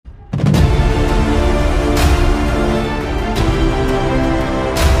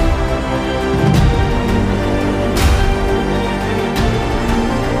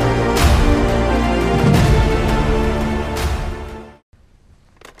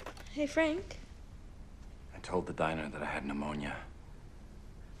Hey, Frank. I told the diner that I had pneumonia.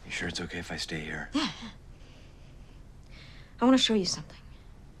 You sure it's okay if I stay here? Yeah. I want to show you something.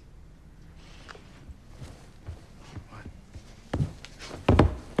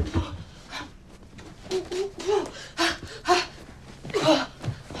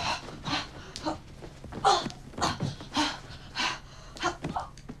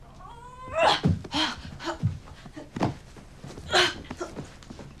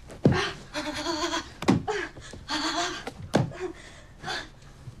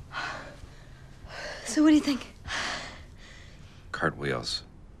 So what do you think? Cartwheels.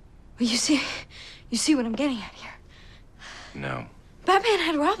 Well, you see what I'm getting at here. No. Batman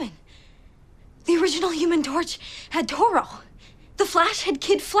had Robin. The original Human Torch had Toro. The Flash had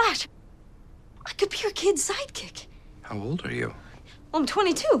Kid Flash. I could be your kid's sidekick. How old are you? Well, I'm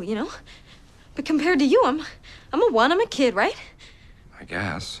 22, you know? But compared to you, I'm I'm a kid, right? I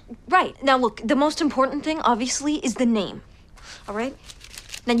guess. Right. Now, look, the most important thing, obviously, is the name. All right?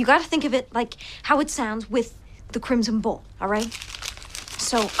 Now, you gotta think of it like how it sounds with the Crimson Bolt, all right?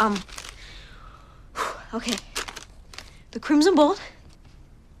 So, okay. The Crimson Bolt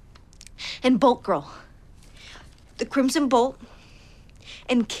and Bolt Girl. The Crimson Bolt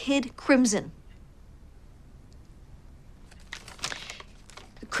and Kid Crimson.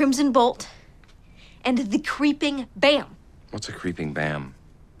 The Crimson Bolt and the Creeping Bam. What's a creeping bam?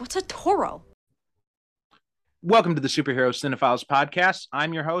 What's a Toro? Welcome to the Superhero Cinephiles podcast.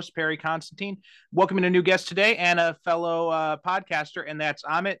 I'm your host, Perry Constantine. Welcoming a new guest today and a fellow podcaster, and that's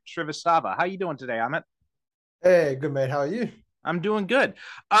Amit Shrivastava. How you doing today, Amit? Hey, good mate. How are you? I'm doing good.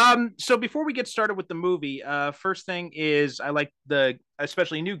 So before we get started with the movie, first thing is I like the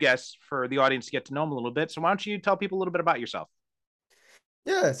especially new guests for the audience to get to know them a little bit. So why don't you tell people a little bit about yourself?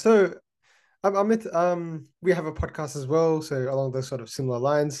 Yeah, so Amit. We have a podcast as well, so along those sort of similar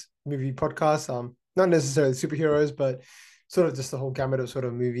lines, movie podcast. Not necessarily superheroes, but sort of just the whole gamut of sort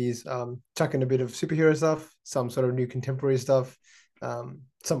of movies. Chuck in a bit of superhero stuff, some sort of new contemporary stuff,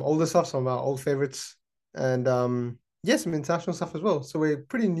 some older stuff, some of our old favorites, and yeah, some international stuff as well. So we're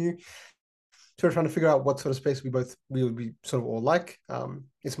pretty new. So we're trying to figure out what sort of space we would be sort of all like.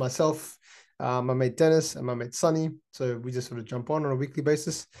 It's myself, my mate Dennis, and my mate Sunny. So we just sort of jump on a weekly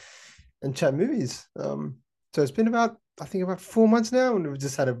basis and chat movies. So it's been I think about 4 months now, and we've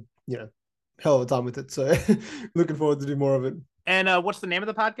just had a hell of a time with it. So looking forward to do more of it. And what's the name of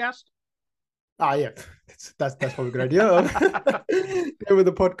the podcast? Yeah, that's probably a good idea. The name of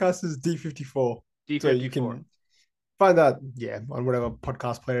the podcast is D54. D54. So you can find that, on whatever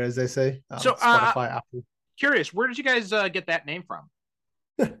podcast player, as they say. Spotify, Apple. Curious, where did you guys get that name from?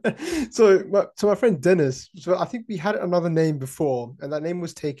 So my friend Dennis. So I think we had another name before, and that name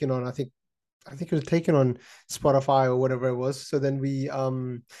was taken on. I think it was taken on Spotify or whatever it was. So then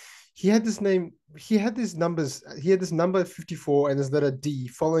he had this name. He had these numbers. He had this number 54 and this letter D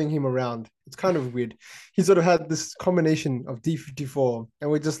following him around. It's kind of weird. He sort of had this combination of D54, and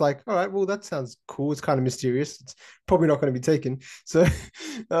we're just like, all right, well, that sounds cool. It's kind of mysterious. It's probably not going to be taken. So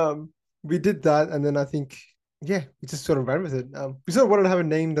we did that, and then I think, yeah, we just sort of ran with it. We sort of wanted to have a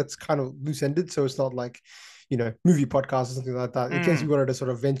name that's kind of loose-ended, so it's not like, movie podcast or something like that. In case we wanted to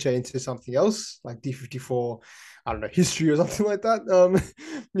sort of venture into something else, like D54, I don't know, history or something like that.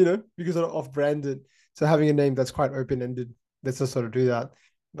 Because sort of off-branded. So having a name that's quite open-ended, let's just sort of do that.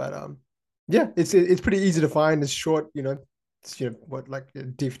 But yeah, it's pretty easy to find. It's short, it's, what, like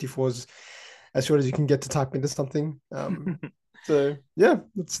D54 is as short as you can get to type into something. So yeah,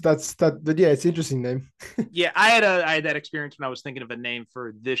 that's that. But yeah, it's an interesting name. Yeah, I had that experience when I was thinking of a name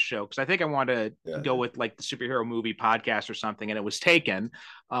for this show, because I think I wanted to go with like the superhero movie podcast or something, and it was taken.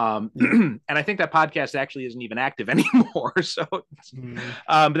 And I think that podcast actually isn't even active anymore. So, but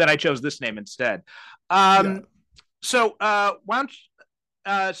then I chose this name instead. So why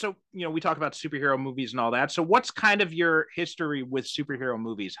don't we talk about superhero movies and all that. So what's kind of your history with superhero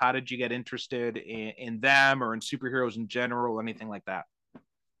movies? How did you get interested in them or in superheroes in general, anything like that?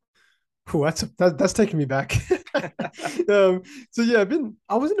 Oh, that's taking me back. So yeah,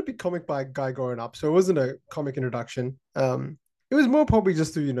 I wasn't a big comic guy growing up, so it wasn't a comic introduction. It was more probably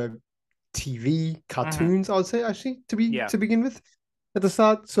just through TV cartoons, I would say, actually, to begin with at the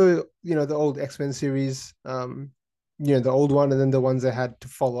start. So the old X-Men series, the old one, and then the ones that had to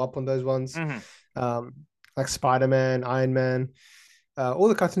follow up on those ones, like Spider-Man, Iron Man, all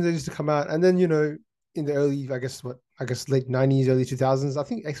the cartoons that used to come out. And then in the early, I guess late 90s, early 2000s, I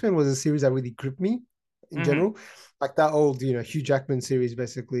think X-Men was a series that really gripped me in general, like that old Hugh Jackman series.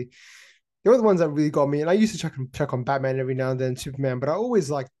 Basically, they were the ones that really got me. And I used to check on Batman every now and then, Superman, but I always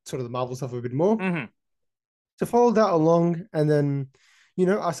liked sort of the Marvel stuff a bit more. To follow that along, and then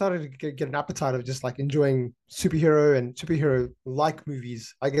I started to get an appetite of just like enjoying superhero and superhero like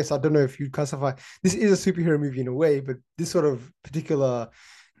movies. I guess I don't know if you'd classify this is a superhero movie in a way, but this sort of particular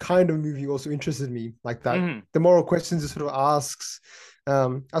kind of movie also interested me like that. Mm-hmm. The moral questions it sort of asks.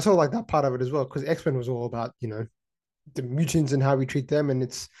 I sort of like that part of it as well because X-Men was all about, the mutants and how we treat them, and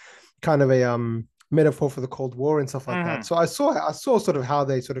it's kind of a metaphor for the Cold War and stuff like that. So I saw sort of how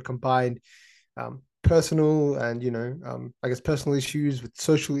they sort of combined personal and I guess personal issues with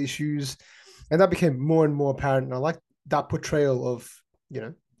social issues, and that became more and more apparent. And I like that portrayal of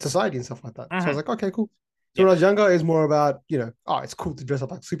society and stuff like that. So I was like, okay, cool. So when I was younger, it's more about it's cool to dress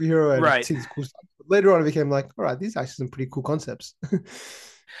up like a superhero and see this cool stuff. But later on, it became like, all right, these are actually some pretty cool concepts.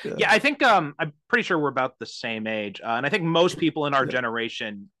 Yeah, I think I'm pretty sure we're about the same age, and I think most people in our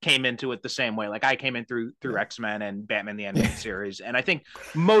generation came into it the same way. Like I came in through X-Men and Batman the Animated Series, and I think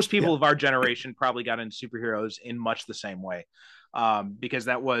most people of our generation probably got into superheroes in much the same way, because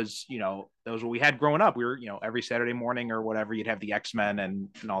that was what we had growing up. We were every Saturday morning or whatever, you'd have the X-Men and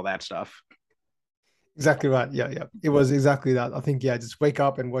all that stuff. Exactly right. Yeah, yeah. It was exactly that. I think just wake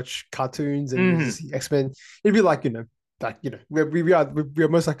up and watch cartoons and just see X-Men. It'd be like we are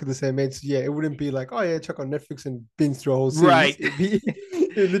most likely the same age. So yeah, it wouldn't be like, oh yeah, check on Netflix and binge through a whole series. Right.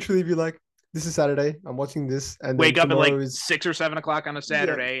 It'd literally be like, this is Saturday, I'm watching this, and wake up at like 6 or 7 o'clock on a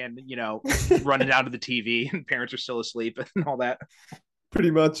Saturday, and running down to the TV, and parents are still asleep and all that.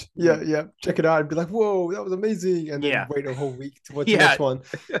 Pretty much. Yeah. Check it out and be like, whoa, that was amazing, and then wait a whole week to watch the next one.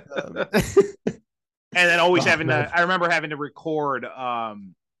 And then always having to, I remember having to record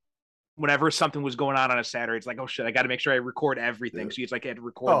whenever something was going on a Saturday. It's like, oh shit, I got to make sure I record everything. So it's like I had to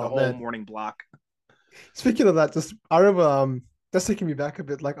record the whole morning block. Speaking of that, I remember that's taking me back a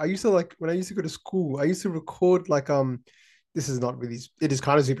bit. Like I used to when I used to go to school, I used to record this is not really, it is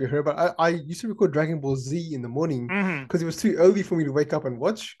kind of superhero, but I used to record Dragon Ball Z in the morning because it was too early for me to wake up and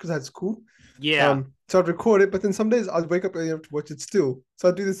watch because I had school. Yeah. So I'd record it, but then some days I'd wake up early enough to watch it still. So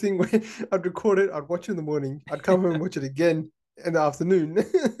I'd do this thing where I'd record it, I'd watch it in the morning, I'd come home and watch it again in the afternoon.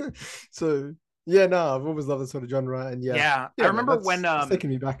 So I've always loved this sort of genre. And I remember when it's taking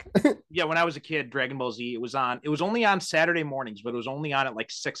me back. When I was a kid, Dragon Ball Z, it was only on Saturday mornings, but it was only on at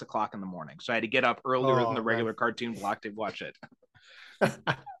like 6 o'clock in the morning. So I had to get up earlier than the regular cartoon block to watch it.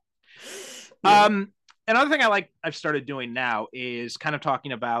 Another thing I've started doing now is kind of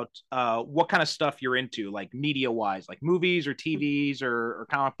talking about what kind of stuff you're into, like media wise, like movies or TVs or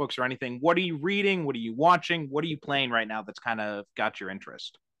comic books or anything. What are you reading? What are you watching? What are you playing right now that's kind of got your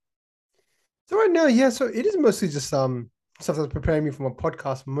interest? So right now, so it is mostly just stuff that's preparing me for my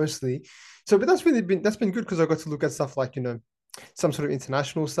podcast mostly. So, but that's been good because I got to look at stuff like some sort of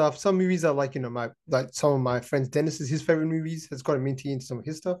international stuff. Some movies are like some of my friends Dennis's his favorite movies has gotten me into some of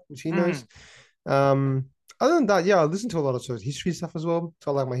his stuff which he knows. Other than that, I listen to a lot of sort of history stuff as well.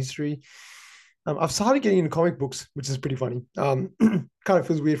 So I like my history. I've started getting into comic books, which is pretty funny. Kind of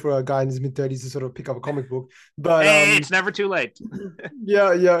feels weird for a guy in his mid-30s to sort of pick up a comic book, but hey, it's never too late.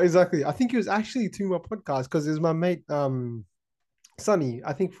 yeah, exactly. I think it was actually to my podcast because it was my mate Sonny.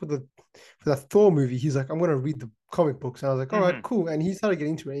 I think for that Thor movie, he's like, I'm gonna read the comic books, and I was like, all right, cool. And he started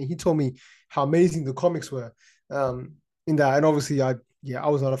getting into it, and he told me how amazing the comics were in that. And obviously, I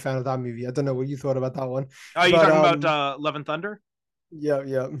was not a fan of that movie. I don't know what you thought about that one. Oh, you talking about Love and Thunder?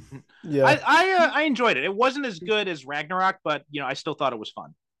 Yeah. I enjoyed it. It wasn't as good as Ragnarok, but I still thought it was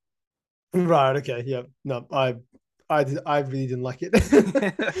fun. Right. Okay. Yeah. No, I really didn't like it.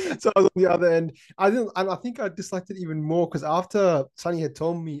 So I was on the other end. I think I disliked it even more because after Sunny had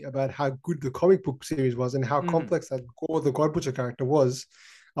told me about how good the comic book series was and how complex that Gore the God Butcher character was,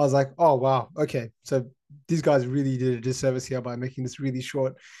 I was like, oh wow, okay. So these guys really did a disservice here by making this really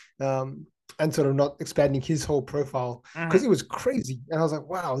short. And sort of not expanding his whole profile because it was crazy. And I was like,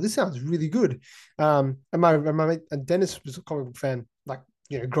 wow, this sounds really good. And my mate, and Dennis was a comic book fan, like,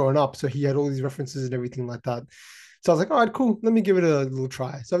 growing up. So he had all these references and everything like that. So I was like, all right, cool. Let me give it a little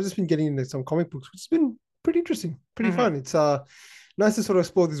try. So I've just been getting into some comic books, which has been pretty interesting, pretty fun. It's nice to sort of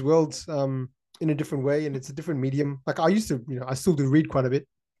explore these worlds in a different way. And it's a different medium. Like I used to, I still do read quite a bit,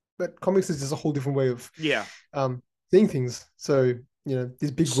 but comics is just a whole different way of seeing things. So, these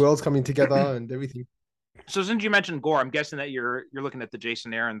big worlds coming together and everything. So since you mentioned Gore, I'm guessing that you're looking at the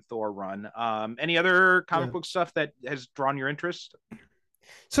Jason Aaron Thor run. Any other comic book stuff that has drawn your interest?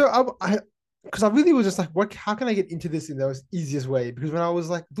 So because I really was just like, how can I get into this in the most easiest way? Because when I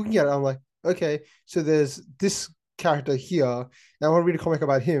was like looking at it, I'm like, okay, so there's this character here, and I want to read a comic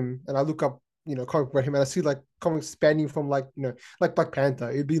about him, and I look up comic about him, and I see like comics spanning from like like Black Panther.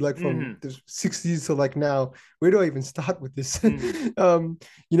 It'd be like from the 60s to like now. Where do I even start with this? So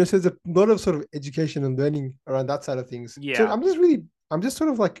there's a lot of sort of education and learning around that side of things. Yeah. So I'm just really I'm just sort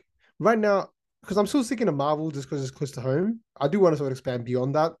of like right now because I'm still sticking to Marvel just because it's close to home. I do want to sort of expand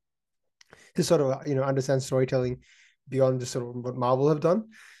beyond that to sort of understand storytelling beyond just sort of what Marvel have done.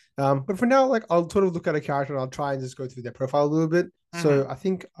 But for now, like I'll sort of look at a character and I'll try and just go through their profile a little bit. So I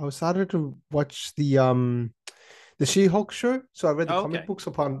think I started to watch the She-Hulk show. So I read the comic books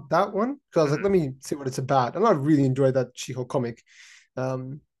upon that one because I was like, let me see what it's about. And I really enjoyed that She-Hulk comic.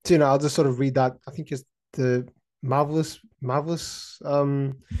 So I'll just sort of read that. I think it's the Marvelous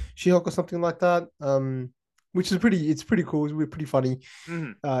She-Hulk or something like that. Which is pretty cool. It's pretty funny.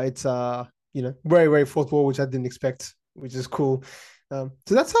 It's very, very fourth wall, which I didn't expect, which is cool. So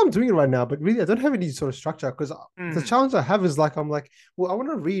that's how I'm doing it right now. But really, I don't have any sort of structure because the challenge I have is like, I'm like, well, I want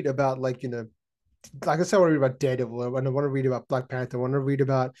to read about like I said, I want to read about Daredevil. I want to read about Black Panther. I want to read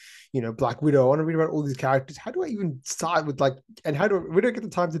about, Black Widow. I want to read about all these characters. How do I even start with and we don't get the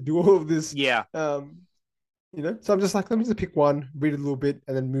time to do all of this? Yeah. So I'm just like, let me just pick one, read a little bit,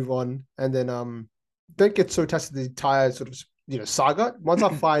 and then move on. And then don't get so attached to the entire sort of, saga. Once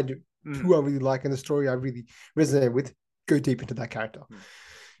I find who I really like and the story I really resonate with, go deep into that character.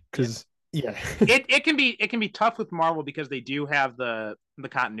 Because it can be tough with Marvel because they do have the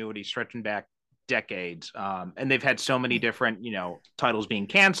continuity stretching back decades, and they've had so many different titles being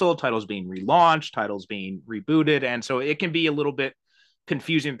canceled, titles being relaunched, titles being rebooted, and so it can be a little bit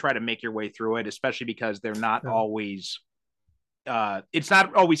confusing to try to make your way through it, especially because they're not always it's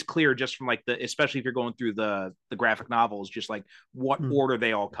not always clear just from like especially if you're going through the graphic novels, just like what order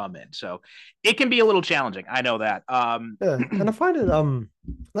they all come in. So it can be a little challenging. I know that. And I find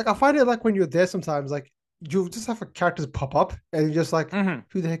it like when you're there sometimes, like you just have characters pop up and you're just like,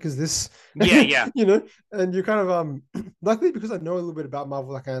 who the heck is this? Yeah. And you kind of luckily because I know a little bit about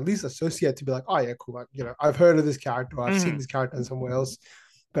Marvel, I can at least associate to be like, oh yeah, cool. Like, I've heard of this character, I've seen this character somewhere else.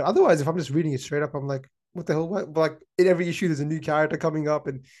 But otherwise, if I'm just reading it straight up, I'm like, what the hell? What? Like in every issue, there's a new character coming up,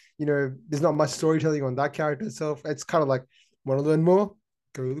 and there's not much storytelling on that character itself. It's kind of like, want to learn more?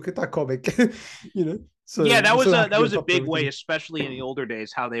 Go look at that comic. So yeah, that was a big way, especially in the older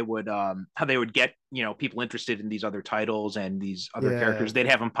days, how they would get people interested in these other titles and these other characters. They'd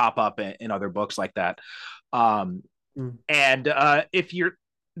have them pop up in other books like that. And if you're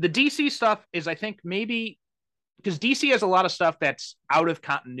the DC stuff is, I think maybe. Because DC has a lot of stuff that's out of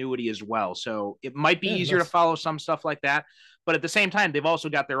continuity as well. So it might be easier to follow some stuff like that. But at the same time, they've also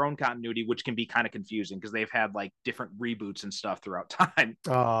got their own continuity, which can be kind of confusing because they've had like different reboots and stuff throughout time.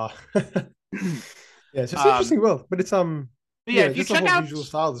 It's just interesting world. But it's if you check out visual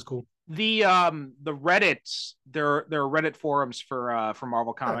style is cool. The Reddits, there are Reddit forums for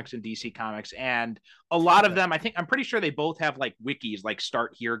Marvel Comics and DC Comics, and a lot of them, I'm pretty sure they both have like wikis, like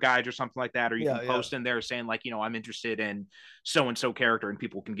start here guides or something like that, or you can post in there saying like, I'm interested in so and so character, and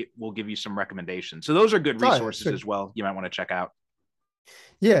people will give you some recommendations. So those are good resources as well. You might want to check out.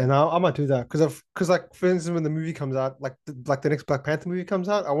 Yeah, no, I might do that because like for instance, when the movie comes out, like the next Black Panther movie comes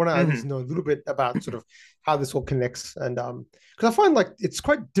out, I want to at least know a little bit about sort of how this all connects, and because I find like it's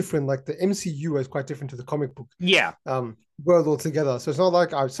quite different. Like the MCU is quite different to the comic book world altogether. So it's not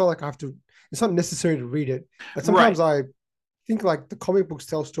like I have to. It's not necessary to read it, but sometimes I think like the comic books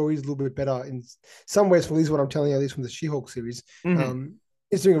tell stories a little bit better in some ways. At least what I'm telling you, at least from the She-Hulk series,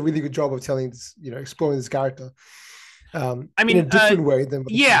 it's doing a really good job of telling this, exploring this character. In a different way than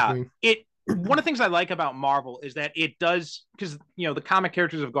one of the things I like about Marvel is that it does, because the comic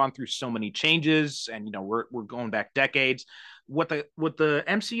characters have gone through so many changes, and we're going back decades. What the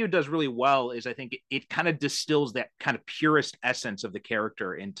MCU does really well is I think it kind of distills that kind of purest essence of the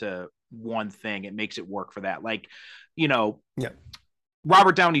character into one thing. It makes it work for that. Like,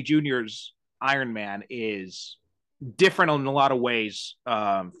 Robert Downey Jr.'s Iron Man is different in a lot of ways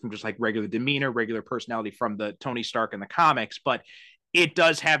from just like regular demeanor, regular personality from the Tony Stark in the comics, but it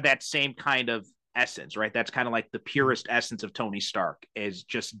does have that same kind of essence, right? That's kind of like the purest essence of Tony Stark is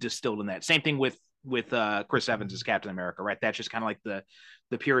just distilled in that. Same thing with Chris Evans as Captain America, right? That's just kind of like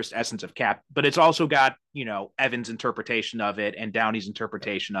the purest essence of Cap, but it's also got, Evans' interpretation of it and Downey's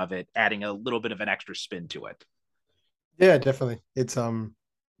interpretation of it, adding a little bit of an extra spin to it. Yeah, definitely. It's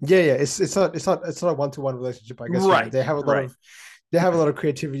it's not a one-to-one relationship, I guess. Right. They have a lot of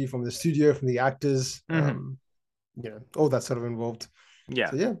creativity from the studio, from the actors, all that sort of involved. Yeah.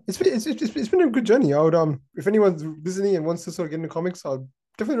 So yeah, it's been a good journey. I would if anyone's listening and wants to sort of get into comics, I'd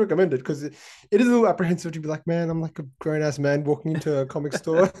definitely recommend it because it is a little apprehensive to be like, man, I'm like a grown ass man walking into a comic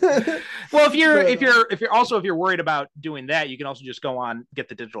store. Well, if you're worried about doing that, you can also just go on get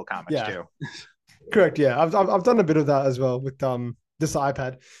the digital comics too. Correct. Yeah, I've done a bit of that as well with this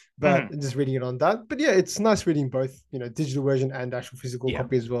iPad, but just reading it on that. But yeah, it's nice reading both, digital version and actual physical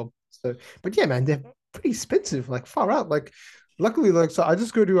copy as well. So, but yeah, man, they're pretty expensive, like far out. Like luckily, like, so I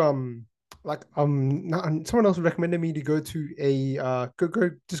just go to someone else recommended me to go to a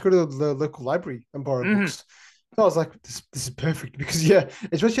just go to the local library and borrow Mhm. books. So I was like, this is perfect because yeah,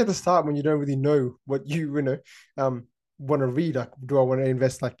 especially at the start when you don't really know what you know want to read. Like, do I want to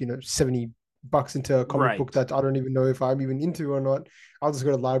invest like 70 bucks into a comic book Right. that I don't even know if I'm even into or not? I'll just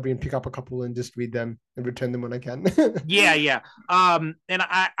go to the library and pick up a couple and just read them and return them when I can. Yeah, yeah. And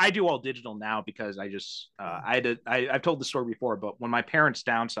I do all digital now because I just I had to, I've told the story before, but when my parents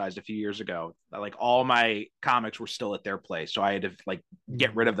downsized a few years ago, like all my comics were still at their place, so I had to like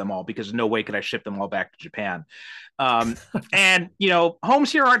get rid of them all because no way could I ship them all back to Japan. Um, and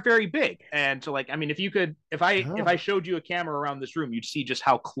homes here aren't very big, and so like I mean, if I Ah. showed you a camera around this room, you'd see just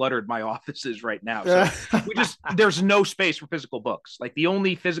how cluttered my office is right now. So there's no space for physical books. Like the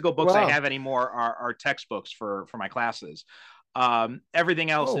only physical books I Wow. have anymore are textbooks for my classes.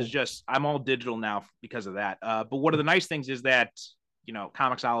 Everything else is Oh. just I'm all digital now because of that. But one of the nice things is that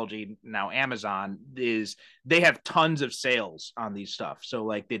Comixology, now Amazon, is they have tons of sales on these stuff. So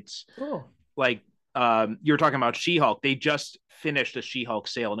like it's Oh. like you were talking about She-Hulk. They just finished a She-Hulk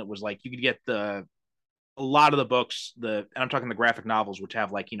sale, and it was like you could get a lot of the books, and I'm talking the graphic novels, which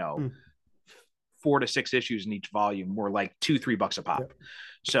have like 4 to 6 issues in each volume, were like $2-3 a Yeah. pop.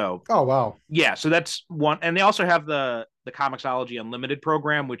 So Oh wow. yeah, so that's one. And they also have the Comixology Unlimited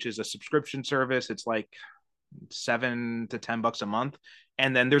program, which is a subscription service. It's like $7 to $10 a month.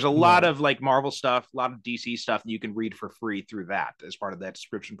 And then there's a lot Right. of like Marvel stuff, a lot of DC stuff that you can read for free through that as part of that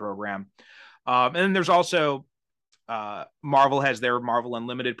subscription program. And then there's also Marvel has their Marvel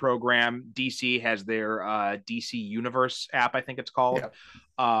Unlimited program. DC has their DC Universe app, I think it's called.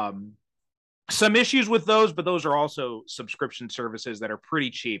 Yeah. Um, some issues with those, but those are also subscription services that are pretty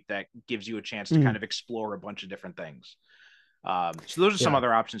cheap that gives you a chance to kind Mm. of explore a bunch of different things. So those are some Yeah.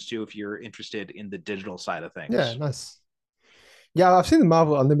 other options too if you're interested in the digital side of Yeah. things. Nice. Yeah, I've seen the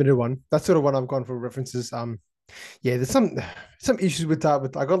Marvel Unlimited one. That's sort of one I've gone for references. Yeah, there's some issues with that.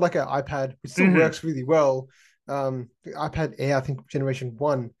 But I got like an iPad, which still Mm-hmm. works really well. The iPad Air, I think Generation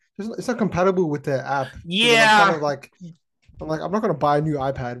One. It's not compatible with the app. So then I'm kind Yeah, of like, I'm not gonna buy a new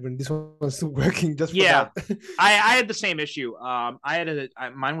iPad when this one's still working just for yeah. that. I had the same issue.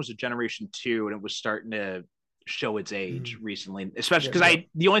 Mine was a Generation 2, and it was starting to show its age Mm. recently, especially Yeah, because yeah.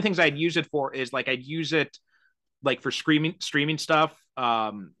 the only things I'd use it for is like I'd use it like for streaming stuff.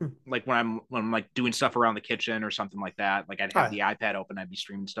 Mm. Like when I'm like doing stuff around the kitchen or something like that. Like I'd have Ah, the iPad open, I'd be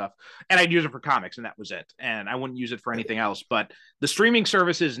streaming stuff, and I'd use it for comics, and that was it. And I wouldn't use it for anything else. But the streaming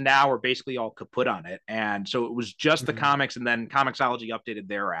services now are basically all kaput on it, and so it was just the mm. comics, and then Comixology updated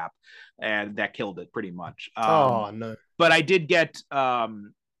their app, and that killed it pretty much. Oh no. But I did get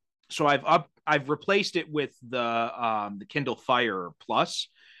so I've replaced it with the Kindle Fire Plus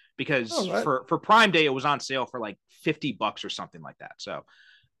All because right. for Prime Day it was on sale for like $50 or something like that. So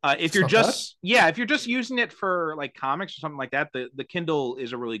if It's you're not bad. just using it for like comics or something like that, the Kindle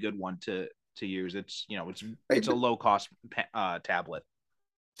is a really good one to use. It's Wait, it's a but low cost tablet.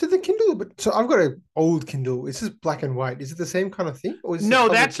 so the Kindle, but so I've got an old Kindle. It's just black and white. Is it the same kind of thing, or is it a No,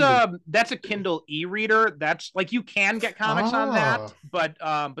 colored Kindle? that's a Kindle e-reader. That's like you can get comics on that,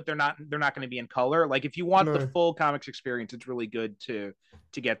 Ah, but they're not going to be in color. Like if you want the no. full comics experience, it's really good to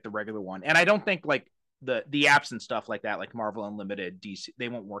get the regular one. And I don't think like the apps and stuff like that, like Marvel Unlimited, DC, they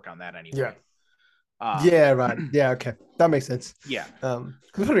won't work on that Yeah. anyway. Yeah, right. Yeah, okay. That makes sense. Yeah,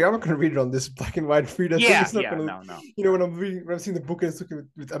 'Cause I'm not gonna read it on this black and white reader thing. yeah, It's not yeah. gonna, No, no. when I'm seeing the book and it's looking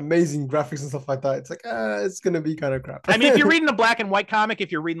with amazing graphics and stuff like that, it's like, it's gonna be kind of crap. I mean, if you're reading a black and white comic,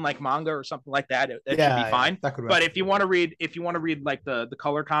 if you're reading like manga or something like that, it should be Yeah, fine. that could But work. if you want to read like the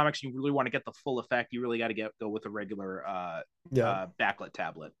color comics, you really want to get the full effect. You really got to go with a regular Yeah, backlit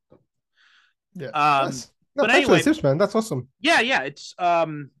tablet. yeah. Um, Nice. No, but thanks for the anyway, tips, man. That's awesome. yeah, it's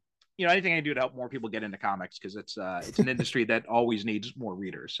anything I can do to help more people get into comics because it's an industry that always needs more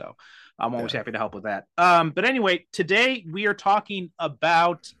readers. So I'm always Yeah. happy to help with that. But anyway, today we are talking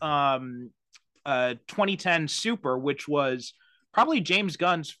about 2010 Super, which was probably James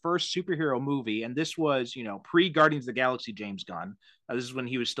Gunn's first superhero movie, and this was pre Guardians of the Galaxy James Gunn. This is when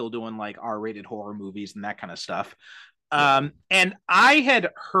he was still doing like R-rated horror movies and that kind of stuff. Yeah. And I had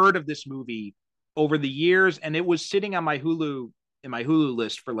heard of this movie over the years, and it was sitting on my Hulu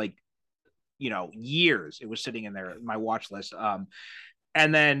list for like years. It was sitting in there in my watch list.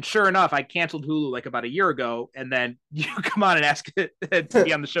 And then sure enough, I canceled Hulu like about a year ago, and then you come on and ask it to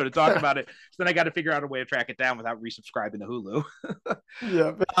be on the show to talk about it. So then I got to figure out a way to track it down without resubscribing to Hulu.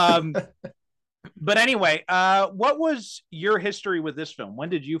 Yeah. um, but anyway, what was your history with this film? When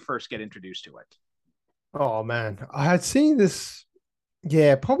did you first get introduced to it? Oh man, I had seen this.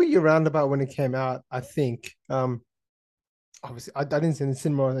 Yeah, probably around about when it came out. I think. obviously I didn't see it in the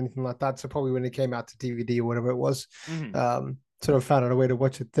cinema or anything like that. So probably when it came out to DVD or whatever it was, Mhm. sort of found out a way to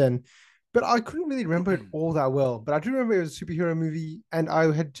watch it then. But I couldn't really remember it all that well. But I do remember it was a superhero movie, and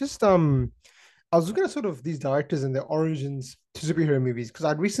I had just I was looking at sort of these directors and their origins to superhero movies because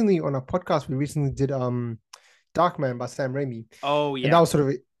I'd recently on a podcast we recently did Darkman by Sam Raimi, Oh and yeah. that was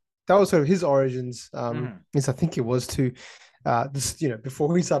sort of his origins. Mhm. Yes, I think it was to this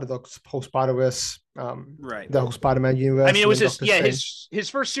before he started the whole Spider Verse, Right. the whole Spider Man I universe, mean, it and was then his Doctor yeah Strange. his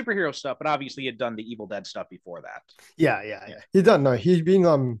first superhero stuff, but obviously he had done the Evil Dead stuff before that. Yeah. He done no, he's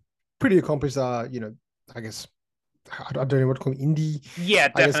being pretty accomplished. I guess I don't know what to call it, indie. Yeah,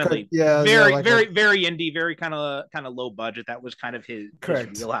 I guess definitely. yeah, Very, like very indie, very kind of low budget. That was kind of his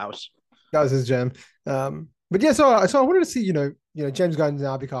correct. wheelhouse. That was his jam. But yeah, so I wanted to see, James Gunn's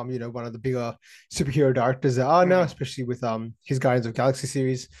now become, one of the bigger superhero directors there are now, Mhm. especially with his Guardians of Galaxy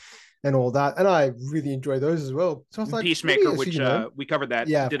series and all that. And I really enjoy those as well. So I was like, maybe Peacemaker, actually, which we covered that,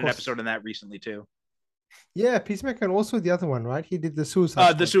 yeah, of did an course. episode on that recently too. Yeah, Peacemaker and also the other one, right? He did the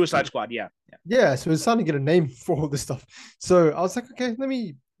Suicide The Squad. Suicide Squad, yeah. Yeah, so it's starting to get a name for all this stuff. So I was like, okay, let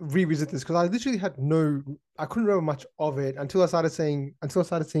me revisit this because I literally I couldn't remember much of it until I started seeing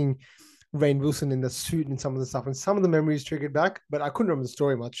Rainn Wilson in the suit and some of the stuff, and some of the memories triggered back, but I couldn't remember the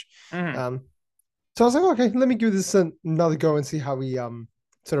story much. Mhm. So I was like, okay, let me give this another go and see how we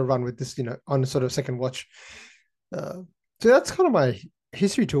sort of run with this, on sort of second watch. Uh, so that's kind of my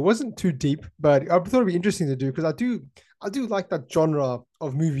history tour. It wasn't too deep, but I thought it'd be interesting to do because I do like that genre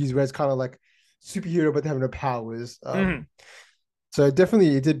of movies where it's kind of like superhero but they have no powers. Mhm. So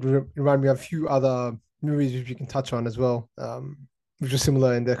definitely it did remind me of a few other movies which we can touch on as well, which are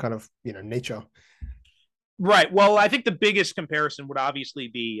similar in their kind of nature. Right. Well, I think the biggest comparison would obviously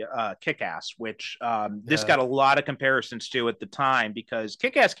be Kick-Ass, which this Yeah. got a lot of comparisons to at the time because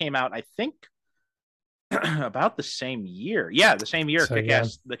Kick-Ass came out, I think, about the same year. Yeah, the same year So yeah.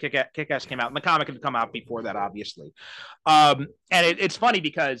 Kick-Ass came out. And the comic had come out before that, obviously. And it's funny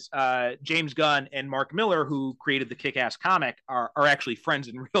because James Gunn and Mark Miller, who created the Kick-Ass comic, are actually friends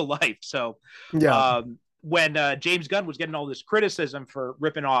in real life. So Yeah. when James Gunn was getting all this criticism for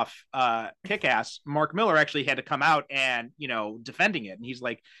ripping off Kick-Ass, Mark Miller actually had to come out and defending it. And he's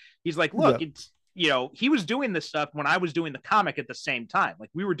like, look, Yeah. it's he was doing this stuff when I was doing the comic at the same time.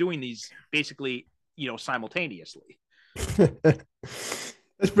 Like we were doing these basically simultaneously.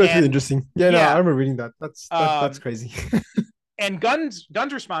 That's pretty And interesting. Yeah, no, I yeah, remember reading that. That's um, crazy. and Gunn's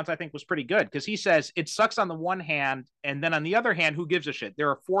response I think was pretty good because he says it sucks on the one hand, and then on the other hand, who gives a shit? There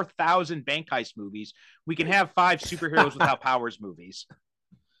are 4,000 bank heist movies. We can have 5 superheroes without powers movies.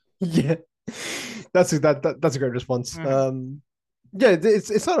 Yeah, that's that's a great response. Mhm. Yeah,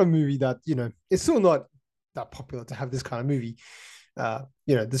 it's not a movie that it's still not that popular to have this kind of movie.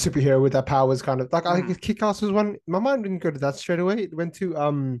 The superhero with that powers kind of like I Mhm. think Kick-Ass was one. My mind didn't go to that straight away. It went to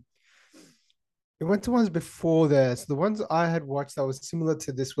ones before there. So the ones I had watched that was similar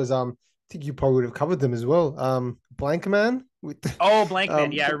to this was I think you probably would have covered them as well. Blank Man with Oh, Blank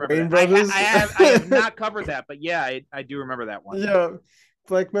Man. Yeah, I the remember Wayne that. brothers. I have not covered that, but yeah, I do remember that one. Yeah,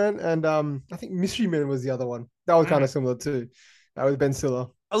 Blank Man and I think Mystery Man was the other one. That was kind Mhm. of similar too. With Ben Stiller.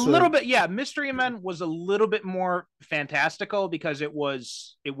 A So little bit, yeah. Mystery Men was a little bit more fantastical because it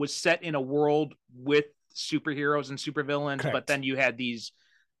was set in a world with superheroes and supervillains, but correct. then you had these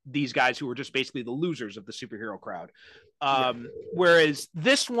guys who were just basically the losers of the superhero crowd. Yeah. Whereas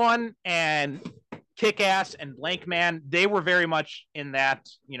this one and Kick-Ass and Blank Man, they were very much in that,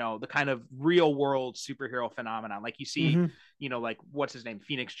 the kind of real world superhero phenomenon. Like you see, Hmm. like what's his name,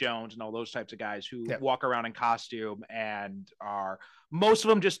 Phoenix Jones and all those types of guys who Yeah. walk around in costume and are most of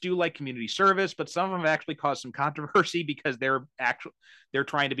them just do like community service, but some of them actually cause some controversy because they're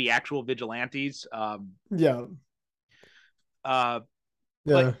trying to be actual vigilantes. Yeah. Uh,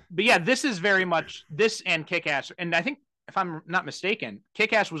 Yeah. but yeah, this is very much this and Kick-Ass, and I think if I'm not mistaken,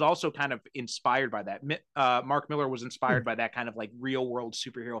 Kick-Ass was also kind of inspired by that. Mark Miller was inspired by that kind of like real world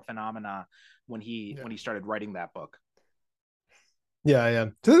superhero phenomena when he Yeah. when he started writing that book. Yeah.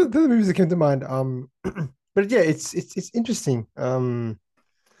 So the movies that came to mind. But yeah, it's interesting. Because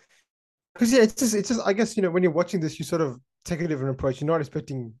yeah, it's just I guess when you're watching this, you sort of take a different approach. You're not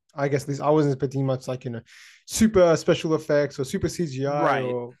expecting, I guess, at least I wasn't expecting much like super special effects or super CGI Right.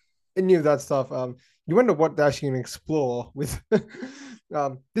 or any of that stuff. You wonder what they're actually going to explore with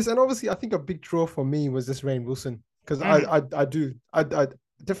this, and obviously, I think a big draw for me was this Rainn Wilson because Mhm. I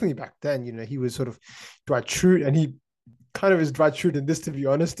definitely back then, he was sort of Dwight Schrute, and he kind of is Dwight Schrute in this, to be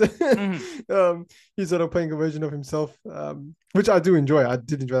honest. Mhm. He's sort of playing a version of himself, which I do enjoy. I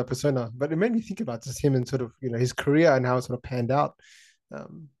did enjoy that persona, but it made me think about just him and sort of his career and how it sort of panned out.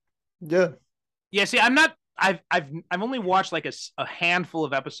 Um, yeah, Yeah, see, I'm not I've only watched like a handful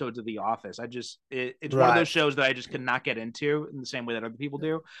of episodes of The Office. It's one of Right. those shows that I just could not get into in the same way that other people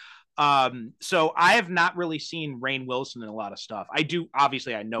do. So I have not really seen Rainn Wilson in a lot of stuff. I do,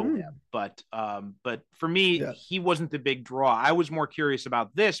 obviously I know him, but for me, he wasn't the big draw. I was more curious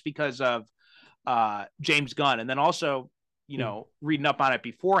about this because of James Gunn, and then also, you know, reading up on it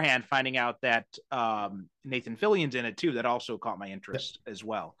beforehand, finding out that Nathan Fillion's in it too. That also caught my interest as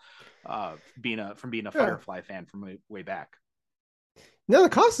well. Being a Firefly fan from way back. No, the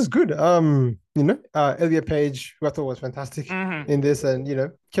cast is good. You know, Elliot Page, who I thought was fantastic in this, and you know,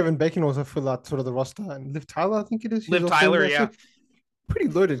 Kevin Bacon also filled out sort of the roster, and Liv Tyler, I think it is. Liv Tyler, yeah. Pretty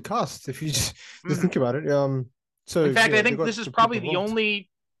loaded cast if you just think about it. So in fact, I think this is probably the only,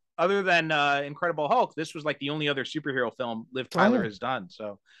 other than Incredible Hulk, this was like the only other superhero film Liv Tyler has done.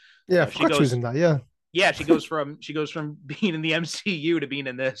 So yeah, she goes in that. Yeah, she goes from being in the MCU to being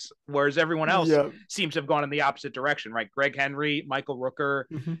in this, whereas everyone else seems to have gone in the opposite direction, right? Greg Henry, Michael Rooker,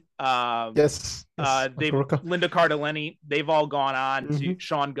 Linda Cardellini, they've all gone on to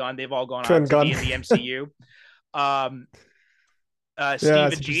Sean Gunn, they've all gone on to be in the MCU.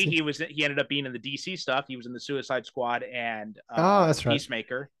 Stephen G, he ended up being in the DC stuff. He was in the Suicide Squad and that's right.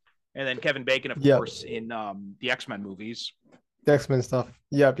 Peacemaker, and then Kevin Bacon, of course, in the X-Men movies. The X-Men stuff.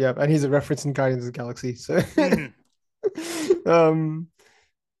 Yep. And he's a reference in Guardians of the Galaxy. So so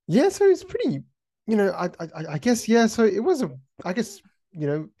it's pretty, you know, I guess, so it was I guess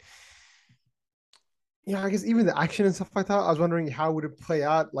even the action and stuff like that, I was wondering how would it play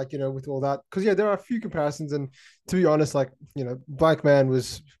out, like, you know, with all that. Because there are a few comparisons, and to be honest, like, you know, Black Man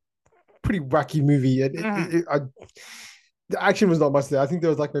was pretty wacky movie. The action was not much there. I think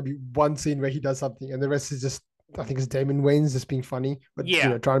there was like maybe one scene where he does something, and the rest is just, I think it's Damon Wayans just being funny, but you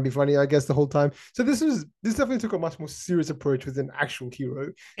know, trying to be funny, I guess, the whole time. So this definitely took a much more serious approach with an actual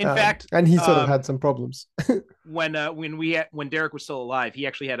hero. In fact, and he sort of had some problems. when Derek was still alive, he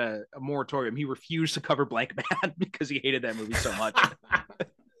actually had a moratorium. He refused to cover Blank Man because he hated that movie so much.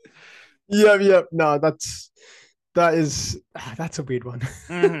 Yeah. No, that's a weird one.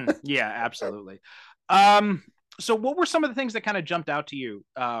 Yeah, absolutely. So what were some of the things that kind of jumped out to you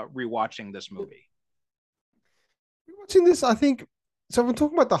rewatching this movie? Watching this, I think, so if we're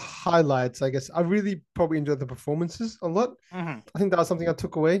talking about the highlights, I guess I really probably enjoyed the performances a lot. I think that was something I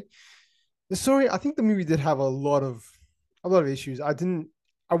took away. The story, I think the movie did have a lot of issues. I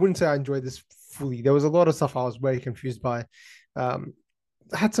wouldn't say I enjoyed this fully. There was a lot of stuff I was very confused by. I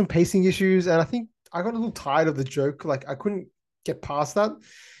had some pacing issues, and I think I got a little tired of the joke. Like, I couldn't get past that.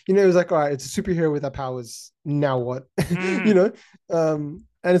 You know, it was like, all right, it's a superhero with that powers. Now what? You know?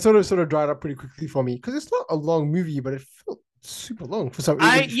 And it sort of dried up pretty quickly for me, because it's not a long movie, but it felt super long for some reason.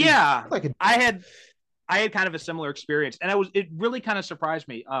 I had kind of a similar experience, and it really kind of surprised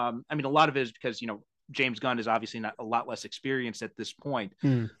me. I mean, a lot of it is because, you know, James Gunn is obviously not a lot less experienced at this point,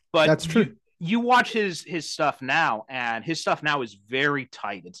 but that's true. You watch his stuff now, and his stuff now is very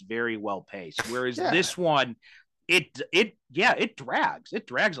tight. It's very well paced. Whereas this one, it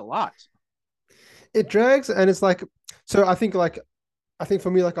drags a lot. It drags, and it's like, so I think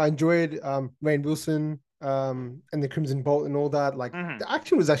for me, like, I enjoyed Rainn Wilson and the Crimson Bolt and all that. Like, the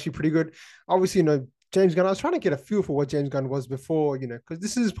action was actually pretty good. Obviously, you know, James Gunn, I was trying to get a feel for what James Gunn was before, you know, because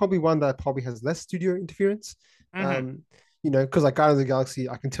this is probably one that probably has less studio interference. You know, because like Guardians of the Galaxy,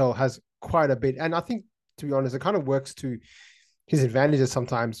 I can tell has quite a bit. And I think, to be honest, it kind of works to his advantages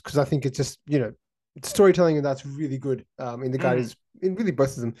sometimes, because I think it's just, you know, storytelling, and that's really good in the Guardians, in really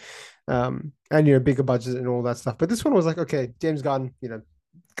both of them. And, you know, bigger budget and all that stuff. But this one was like, okay, James Gunn, you know,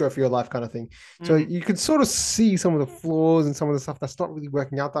 go for your life kind of thing. So you could sort of see some of the flaws and some of the stuff that's not really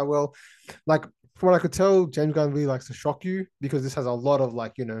working out that well. Like, from what I could tell, James Gunn really likes to shock you, because this has a lot of,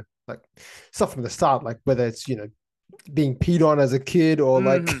 like, you know, like stuff from the start, like whether it's, you know, being peed on as a kid, or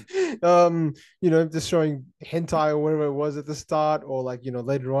like you know, just showing hentai or whatever it was at the start, or like, you know,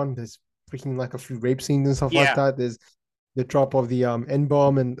 later on there's freaking like a few rape scenes and stuff like that. There's the drop of the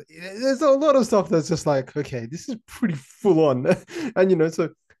N-bomb, and there's a lot of stuff that's just like, okay, this is pretty full on. And, you know, so,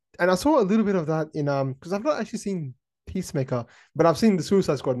 and I saw a little bit of that in because I've not actually seen Peacemaker, but I've seen the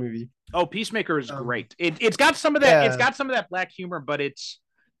Suicide Squad movie. Oh, Peacemaker is great. It's got some of that. It's got some of that black humor, but it's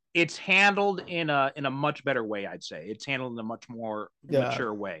handled in a much better way. I'd say it's handled in a much more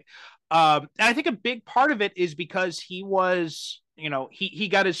mature way. And I think a big part of it is because he was, you know, he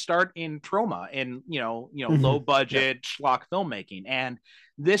got his start in Troma and, you know, low budget schlock filmmaking. And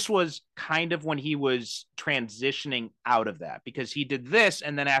this was kind of when he was transitioning out of that, because he did this.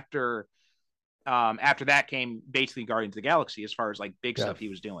 And then after that came basically Guardians of the Galaxy, as far as like big stuff he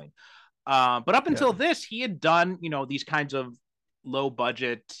was doing. But up until this, he had done, you know, these kinds of low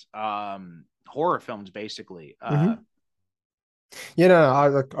budget horror films, basically. Yeah,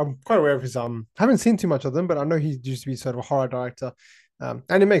 no, I'm quite aware of his. Haven't seen too much of them, but I know he used to be sort of a horror director, and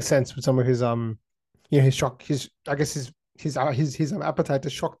it makes sense with some of his his shock, his I guess his appetite to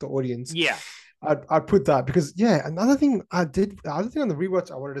shock the audience. Yeah, I'd put that because yeah, the other thing on the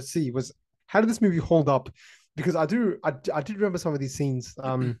rewatch I wanted to see was how did this movie hold up? Because I did remember some of these scenes,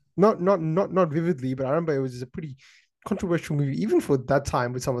 not vividly, but I remember it was just a pretty controversial movie even for that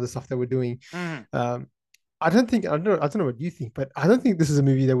time with some of the stuff they were doing. I don't know what you think, but I don't think this is a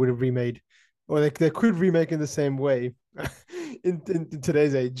movie they would have remade, or they could remake in the same way in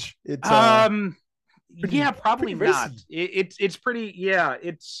today's age. It's yeah, probably not. It's pretty, yeah.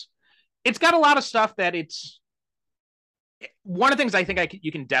 It's got a lot of stuff that it's one of the things I think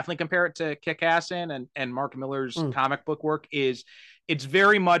you can definitely compare it to Kick-Ass in and Mark Millar's comic book work is it's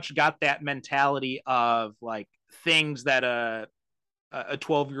very much got that mentality of like things that a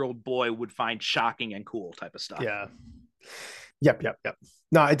 12-year-old boy would find shocking and cool type of stuff. Yeah. Yep.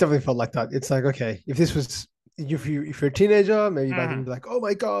 No, it definitely felt like that. It's like, okay, if you're a teenager, maybe back then you'd be like, oh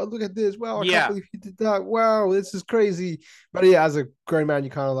my God, look at this. Wow, I can't believe you did that. Wow, this is crazy. But yeah, as a grown man,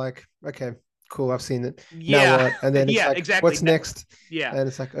 you kind of like, okay, cool, I've seen it. Yeah. Now what? And then it's like, exactly. What's next? Yeah. And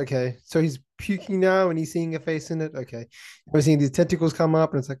it's like, okay, so he's puking now and he's seeing a face in it. Okay. We're seeing these tentacles come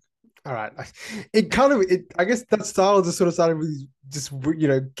up and it's like, all right. I guess that style just sort of started really just,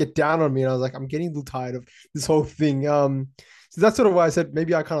 get down on me. And I was like, I'm getting a little tired of this whole thing. So that's sort of why I said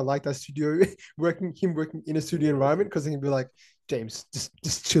maybe I kind of like that studio working in a studio environment because he can be like, James,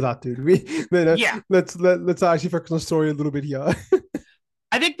 just chill out, dude. Let's actually focus on the story a little bit here.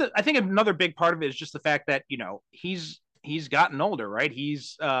 I think another big part of it is just the fact that he's gotten older, right?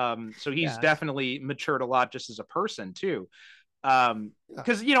 He's definitely matured a lot just as a person too.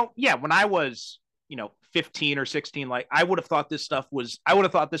 Because when I was 15 or 16, like I would have thought this was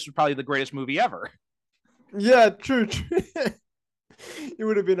probably the greatest movie ever. Yeah, true. It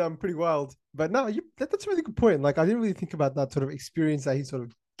would have been pretty wild, but no, that's a really good point. Like I didn't really think about that sort of experience that he sort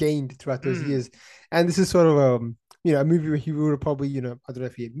of gained throughout those years, and this is sort of a movie where he would have probably I don't know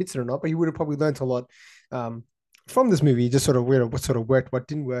if he admits it or not, but he would have probably learned a lot from this movie, just sort of what sort of worked, what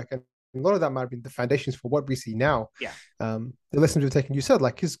didn't work, and a lot of that might have been the foundations for what we see now. Yeah, the lessons we've taken. You said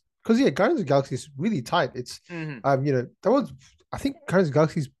like because Guardians of the Galaxy is really tight. It's that was I think Guardians of the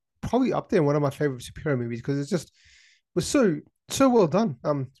Galaxy is probably up there in one of my favorite superhero movies because it just was so well done.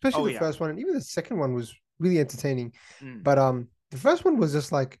 Especially the first one, and even the second one was really entertaining. But the first one was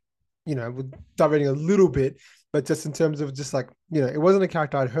just like, with diverting a little bit, but just in terms of just like, it wasn't a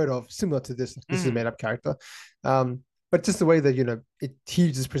character I'd heard of similar to this. This is a made up character. But just the way that,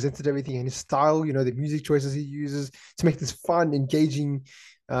 he just presented everything and his style, the music choices he uses to make this fun, engaging,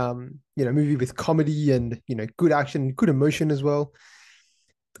 movie with comedy and, good action, good emotion as well.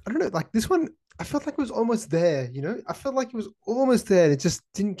 I don't know, like this one, I felt like it was almost there, I felt like it was almost there and it just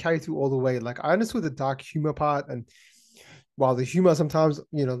didn't carry through all the way. Like I understood the dark humor part, and while the humor sometimes,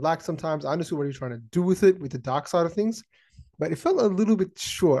 lacked sometimes, I understood what he was trying to do with it, with the dark side of things, but it felt a little bit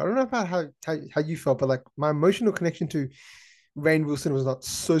short. I don't know about how you felt, but like my emotional connection to Rainn Wilson was not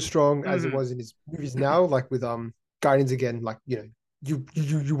so strong as it was in his movies now, like with Guardians again, like,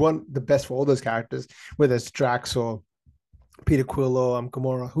 you want the best for all those characters, whether it's Drax or Peter Quill or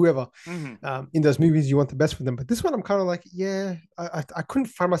Gamora, whoever. In those movies, you want the best for them. But this one, I'm kind of like, I couldn't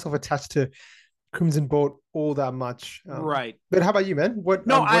find myself attached to Crimson Bolt all that much. Right. But how about you, man?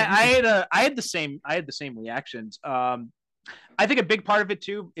 I had the same reactions. I think a big part of it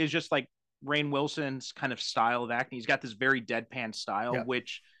too is just like Rainn Wilson's kind of style of acting. He's got this very deadpan style,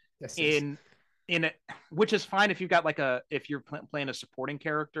 which which is fine if you've got if you're playing a supporting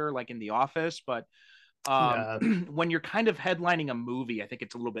character like in The Office, but when you're kind of headlining a movie, I think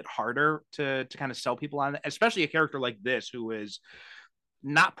it's a little bit harder to kind of sell people on it, especially a character like this who is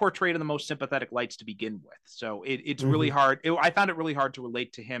not portrayed in the most sympathetic lights to begin with. So it's really hard. I found it really hard to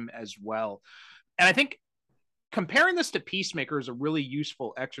relate to him as well. And I think comparing this to Peacemaker is a really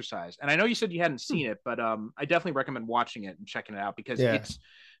useful exercise. And I know you said you hadn't seen it, but I definitely recommend watching it and checking it out because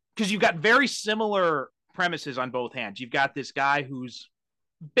you've got very similar premises on both hands. You've got this guy who's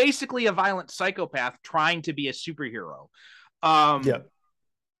basically a violent psychopath trying to be a superhero. And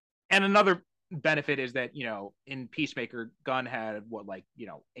another benefit is that, in Peacemaker, Gunn had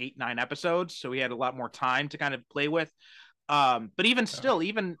 8-9 episodes. So he had a lot more time to kind of play with. But even still,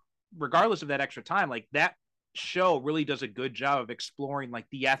 even regardless of that extra time, like that show really does a good job of exploring like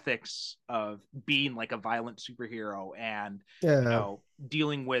the ethics of being like a violent superhero and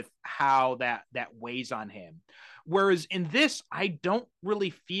dealing with how that weighs on him. Whereas in this, I don't really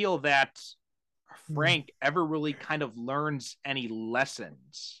feel that Frank ever really kind of learns any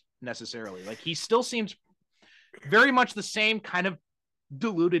lessons necessarily. Like he still seems very much the same kind of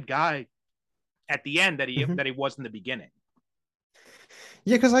deluded guy at the end that he was in the beginning.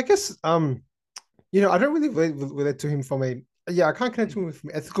 Yeah, because I guess I don't really relate to him from I can't connect to him from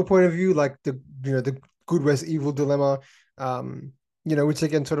an ethical point of view, like the good versus evil dilemma. Which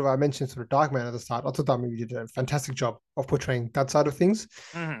again, sort of I mentioned sort of Darkman at the start. I thought that movie did a fantastic job of portraying that side of things.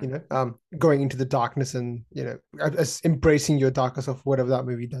 Going into the darkness and embracing your darker self, whatever that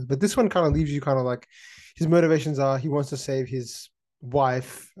movie does. But this one kind of leaves you kind of like his motivations are he wants to save his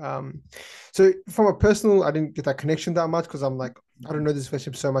wife. So from a personal, I didn't get that connection that much because I'm like, I don't know this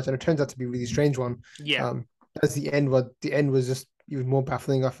relationship so much, and it turns out to be a really strange one. Yeah. As the end was just even more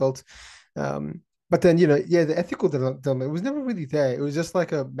baffling, I felt. But then, the ethical dilemma, it was never really there. It was just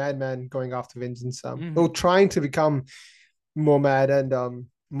like a madman going after vengeance, or trying to become more mad and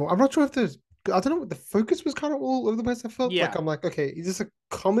more. I'm not sure if I don't know what the focus was kind of all over the place. I felt like I'm like, okay, is this a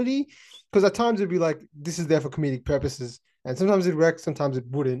comedy? Because at times it'd be like, this is there for comedic purposes, and sometimes it works, sometimes it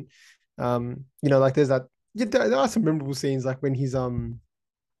wouldn't. Like there's that. Yeah, there are some memorable scenes, like when he's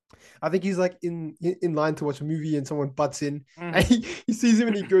I think he's like in line to watch a movie and someone butts in and he sees him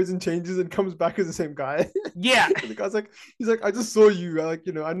and he goes and changes and comes back as the same guy. Yeah. The guy's like, he's like, I just saw you. I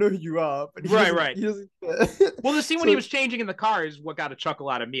know who you are. But right. He doesn't Well, the scene when he was changing in the car is what got a chuckle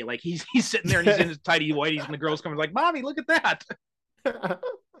out of me. Like he's sitting there and he's in his tidy whities and the girl's coming like, Mommy, look at that.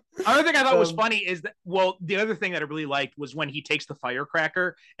 Another thing I thought was funny is that, the other thing that I really liked was when he takes the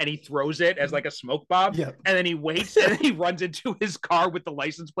firecracker and he throws it as like a smoke bomb, and then he waits and then he runs into his car with the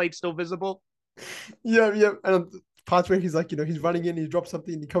license plate still visible. Yeah. And parts where he's like, he's running in, he drops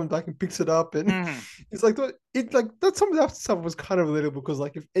something, and he comes back and picks it up, and it's like that. Some of that stuff was kind of relatable because,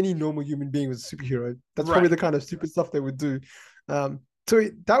 like, if any normal human being was a superhero, that's probably the kind of stupid stuff they would do. So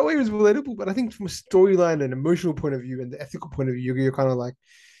that way it was relatable, but I think from a storyline and emotional point of view and the ethical point of view, you're kind of like,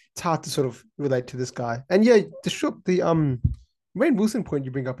 it's hard to sort of relate to this guy. And yeah, the Rainn Wilson point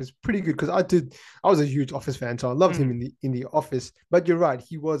you bring up is pretty good because I was a huge Office fan, so I loved him in the Office. But you're right,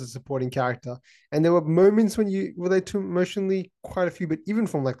 he was a supporting character, and there were moments when you relate to him emotionally, quite a few. But even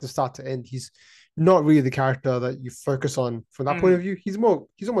from like the start to end, he's not really the character that you focus on from that point of view. He's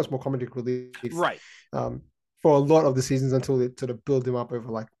almost more comedic relief, right? For a lot of the seasons until they sort of build him up over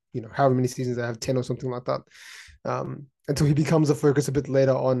like however many seasons they have, 10 or something like that. Until he becomes a focus a bit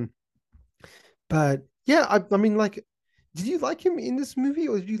later on. But yeah, I mean, like, did you like him in this movie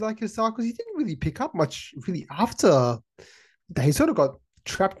or did you like his style? Because he didn't really pick up much really after that. He sort of got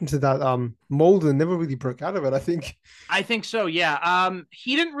trapped into that mold and never really broke out of it, I think so, yeah.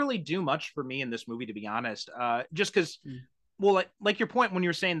 He didn't really do much for me in this movie, to be honest. Just because, like your point when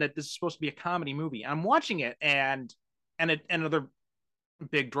you're saying that this is supposed to be a comedy movie, I'm watching it and another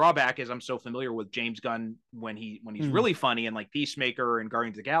big drawback is I'm so familiar with James Gunn when he's really funny and like Peacemaker and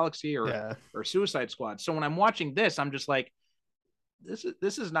Guardians of the Galaxy or Suicide Squad. So when I'm watching this, I'm just like, this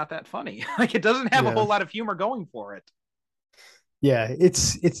is not that funny. Like it doesn't have a whole lot of humor going for it. Yeah,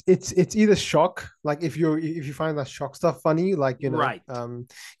 it's either shock, like if you find that shock stuff funny, like right.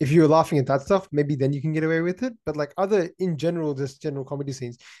 If you're laughing at that stuff, maybe then you can get away with it. But like in general, just general comedy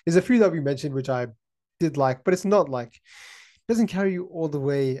scenes, there's a few that we mentioned which I did like, but it's not like doesn't carry you all the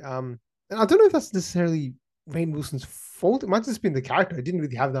way. And I don't know if that's necessarily Rainn Wilson's fault. It might just been the character. I didn't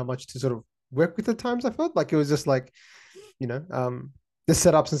really have that much to sort of work with at times. I felt like it was just like, the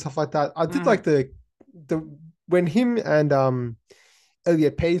setups and stuff like that. I did like the when him and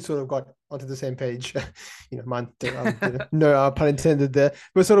Elliot Page sort of got onto the same page. No pun intended there.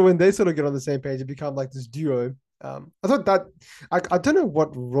 But sort of when they sort of get on the same page, it become like this duo. I thought that I don't know what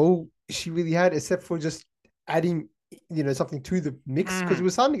role she really had, except for just adding something to the mix because it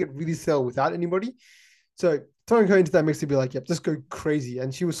was starting to get really stale without anybody. So throwing her into that mix to be like, yep, just go crazy.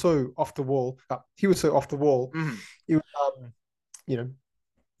 And she was so off the wall. He was so off the wall. It was,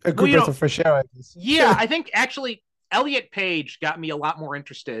 a good breath of fresh air, I guess. Yeah, I think actually Elliot Page got me a lot more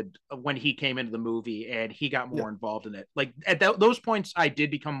interested when he came into the movie and he got more involved in it. Like at those points, I did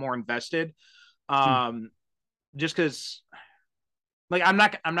become more invested. Just because, like, I'm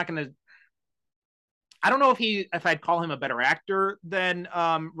not gonna. I don't know if I'd call him a better actor than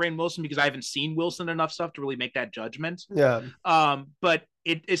Rainn Wilson because I haven't seen Wilson enough stuff to really make that judgment. Yeah. But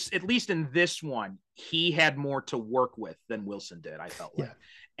it's at least in this one, he had more to work with than Wilson did, I felt like.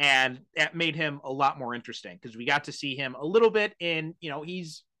 And that made him a lot more interesting because we got to see him a little bit in,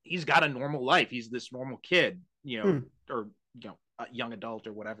 he's got a normal life. He's this normal kid, or a young adult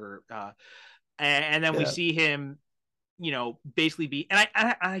or whatever. And then we see him basically be, and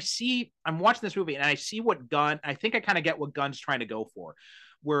I'm watching this movie and I see I think I kind of get what Gunn's trying to go for.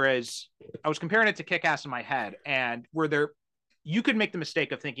 Whereas I was comparing it to Kick-Ass in my head and where you could make the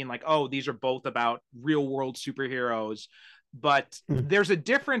mistake of thinking like, oh, these are both about real world superheroes, but there's a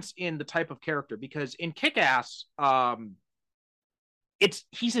difference in the type of character, because in Kick-Ass,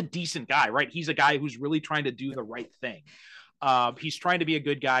 he's a decent guy, right? He's a guy who's really trying to do the right thing. He's trying to be a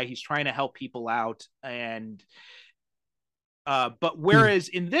good guy. He's trying to help people out. And but whereas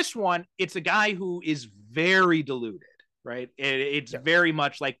in this one, it's a guy who is very deluded, right? It's very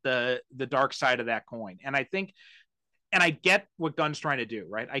much like the dark side of that coin. And I think, and I get what Gunn's trying to do,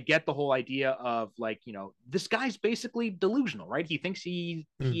 right? I get the whole idea of like, you know, this guy's basically delusional, right? He thinks he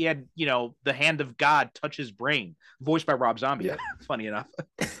had, you know, the hand of God touch his brain, voiced by Rob Zombie. Yeah. Funny enough.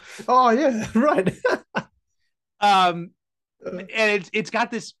 Oh yeah, right. And it's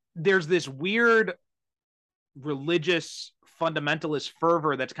got this, there's this weird religious fundamentalist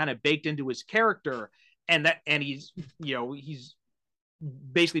fervor that's kind of baked into his character, and he's, you know, he's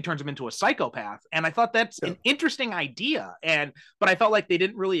basically turns him into a psychopath. And I thought that's an interesting idea, but I felt like they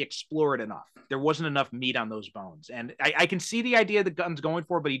didn't really explore it enough. There wasn't enough meat on those bones, and I can see the idea that Gunn's going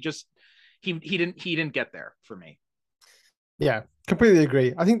for, but he didn't get there for me. Yeah, completely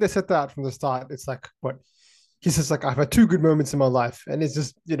agree. I think they set that from the start. It's like, what he says, like, I've had two good moments in my life, and it's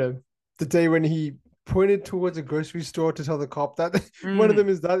just, you know, the day when he pointed towards a grocery store to tell the cop that one of them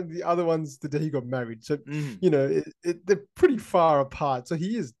is that, and the other one's the day he got married. So you know, they're pretty far apart. So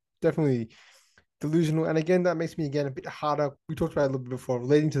he is definitely delusional, and again, that makes me again a bit harder. We talked about it a little bit before,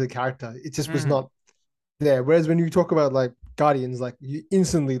 relating to the character. It just was not there. Whereas when you talk about like Guardians, like you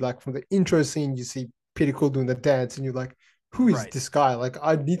instantly, like from the intro scene, you see Peter Quill doing the dance, and you're like, who is this guy? Like,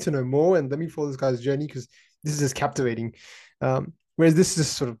 I need to know more, and let me follow this guy's journey, because this is just captivating. Whereas this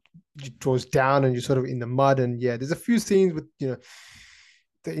just sort of draws down, and you're sort of in the mud. And yeah, there's a few scenes with, you know,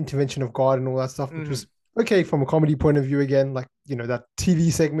 the intervention of God and all that stuff, which was okay from a comedy point of view. Again, like, you know, that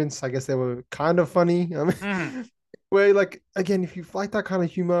TV segments, I guess they were kind of funny. Where, like, again, if you like that kind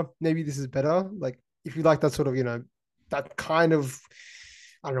of humor, maybe this is better. Like, if you like that sort of, you know, that kind of,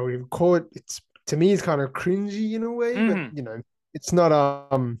 I don't know what you call it. It's, to me, it's kind of cringy in a way, but you know, it's not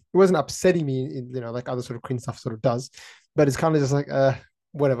it wasn't upsetting me, you know, like other sort of cringe stuff sort of does. But it's kind of just like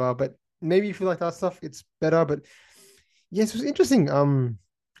whatever. But maybe if you like that stuff, it's better. But yes, it was interesting.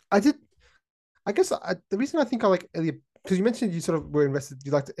 I guess the reason I think I like Elliot, because you mentioned you sort of were invested,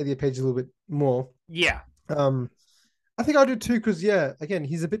 you liked Elliot Page a little bit more. Yeah. I think I do too, because yeah, again,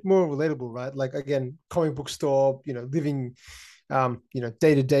 he's a bit more relatable, right? Like, again, comic book store, you know, living you know,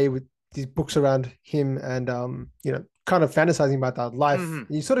 day to day with these books around him, and you know, kind of fantasizing about that life. And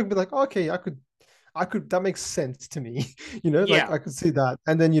you sort of be like, oh, okay, I could, that makes sense to me. You know, like I could see that.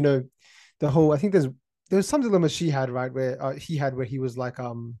 And then, you know, the whole, I think there's some dilemma she had, right, where he was like,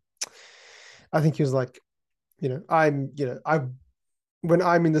 I think he was like, you know, when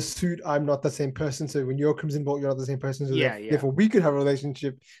I'm in the suit, I'm not the same person. So when you're Crimson Bolt, you're not the same person. So therefore we could have a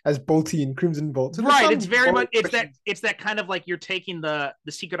relationship as Bolty and Crimson Bolt. So right. It's very much, it's that kind of like you're taking the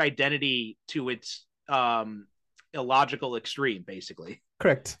secret identity to its illogical extreme, basically.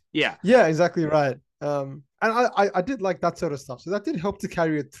 Correct. Yeah. Yeah, exactly right. And I did like that sort of stuff. So that did help to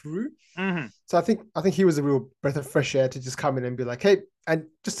carry it through. So I think he was a real breath of fresh air to just come in and be like, hey, and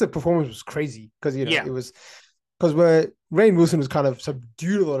just the performance was crazy, because, you know, it was, because where Rainn Wilson was kind of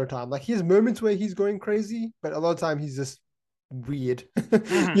subdued a lot of time. Like, he has moments where he's going crazy, but a lot of time he's just weird,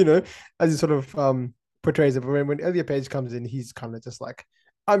 you know, as he sort of portrays it. But when Elliot Page comes in, he's kind of just like,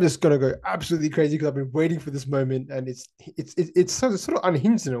 I'm just gonna go absolutely crazy because I've been waiting for this moment, and it's sort of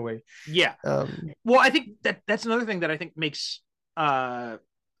unhinged in a way. Yeah. Well, I think that's another thing that I think makes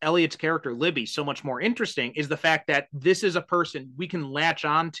Elliot's character Libby so much more interesting, is the fact that this is a person we can latch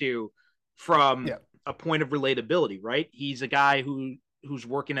onto from a point of relatability, right? He's a guy who's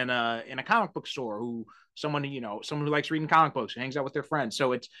working in a comic book store, someone who likes reading comic books, who hangs out with their friends.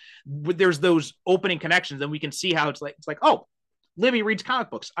 So there's those opening connections, and we can see how it's like, oh, Libby reads comic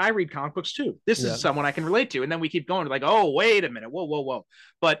books. I read comic books too. This is someone I can relate to. And then we keep going, like, oh, wait a minute. Whoa.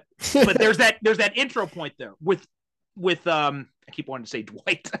 But there's that intro point there with I keep wanting to say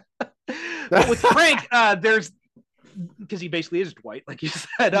Dwight. But with Frank, because he basically is Dwight, like you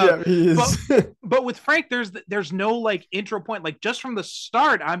said. He is. But with Frank, there's no like intro point. Like, just from the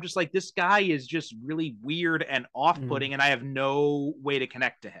start, I'm just like, this guy is just really weird and off-putting, and I have no way to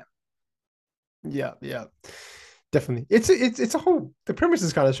connect to him. Yeah. Definitely. It's a whole, the premise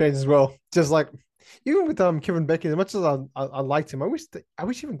is kind of strange as well. Just like, even with Kevin Bacon, as much as I liked him, I wish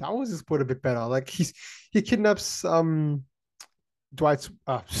even that was explored a bit better. Like, he kidnaps Dwight's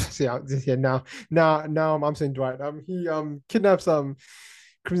now I'm saying Dwight. He kidnaps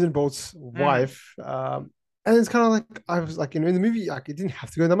Crimson Bolt's wife, And it's kind of like I was like, in the movie, like it didn't have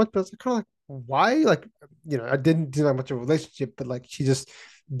to go that much, but it's kind of like, why? Like, I didn't have much of a relationship, but like she just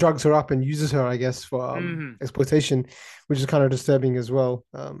drugs her up and uses her, I guess, for Mhm. exploitation, which is kind of disturbing as well.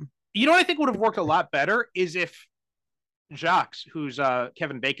 You know what I think would have worked a lot better is if Jacques, who's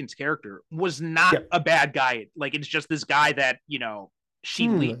Kevin Bacon's character, was not Yeah. a bad guy. Like it's just this guy that Yeah.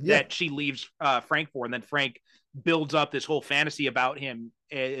 she leaves Frank for, and then Frank builds up this whole fantasy about him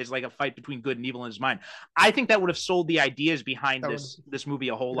as like a fight between good and evil in his mind. I think that would have sold the ideas behind That would, this movie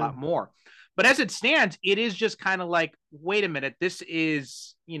a whole yeah. lot more. But as it stands, it is just kind of like, wait a minute, this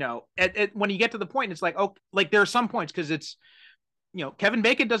is when you get to the point, it's like, oh, like there are some points because it's Kevin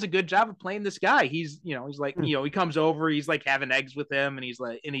Bacon does a good job of playing this guy. He's like, Mm. he comes over, he's like having eggs with him, and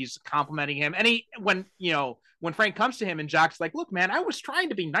he's complimenting him. And when Frank comes to him and Jacques like, look, man, I was trying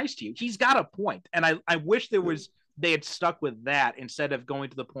to be nice to you. He's got a point, and I wish they had stuck with that instead of going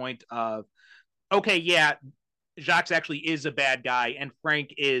to the point of, okay, yeah, Jacques actually is a bad guy, and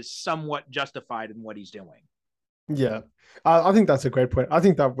Frank is somewhat justified in what he's doing. Yeah, I think that's a great point. I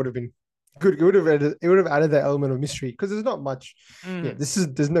think that would have been good. It would have added that element of mystery because there's not much. Yeah,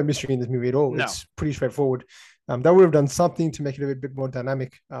 Mm, there's no mystery in this movie at all. no. It's pretty straightforward. That would have done something to make it a bit more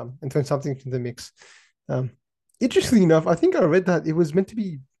dynamic. And thrown something into the mix. Um, Interestingly enough, I think I read that it was meant to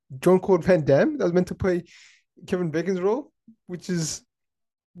be Jean-Claude Van Damme that was meant to play Kevin Bacon's role, which is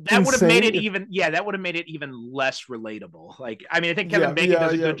That would have made insane. it even, yeah, that would have made it even less relatable. Like, I mean, I think Kevin Yeah, Bacon yeah,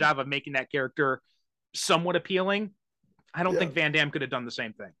 does a yeah, good job of making that character somewhat appealing. I don't yeah. think Van Damme could have done the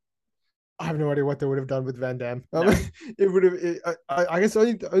same thing. I have no idea what they would have done with Van Damme. No. It would have. I guess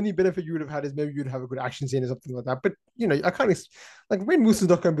the only benefit you would have had is maybe you'd have a good action scene or something like that. But I can't like Wayne Wilson's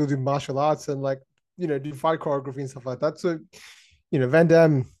not going to be able to do martial arts and like do fight choreography and stuff like that. So Van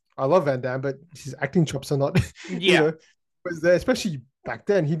Damme. I love Van Damme, but his acting chops are not. Yeah. Was there, especially back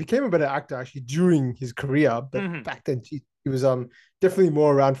then. He became a better actor actually during his career, but Mm-hmm. back then he was definitely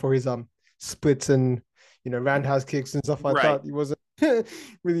more around for his splits and roundhouse kicks and stuff like Right. that. He wasn't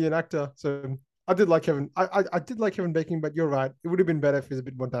really an actor. So I did like Kevin. I did like Kevin Bacon, but you're right. It would have been better if he was a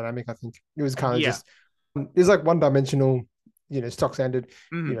bit more dynamic. I think it was kind of Yeah. just it was like one dimensional, stock standard,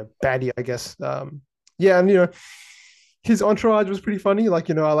 Mm-hmm. baddie, I guess. Yeah, and his entourage was pretty funny. Like,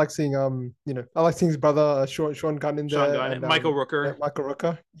 I like seeing I like seeing his brother Sean Gunn in Sean there Gunn, and Michael yeah, Rooker. Michael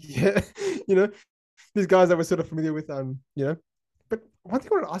Rooker. Yeah, you know, these guys that we're sort of familiar with. But one thing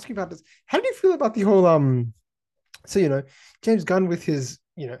I want to ask you about is how do you feel about the whole so James Gunn with his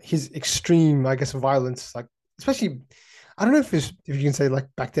extreme, I guess, violence, like especially I don't know if you can say like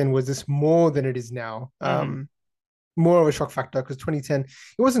back then was this more than it is now. Mm-hmm. More of a shock factor because 2010 it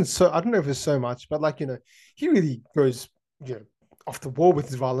wasn't so I don't know if it's so much, but like he really goes off the wall with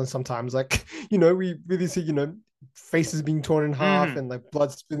his violence sometimes. Like we really see faces being torn in half Mm-hmm. and like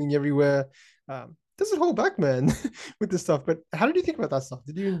blood spilling everywhere. Doesn't hold back, man, with this stuff. But how did you think about that stuff?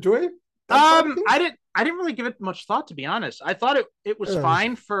 Did you enjoy that side of things? I didn't really give it much thought, to be honest. I thought it was Uh,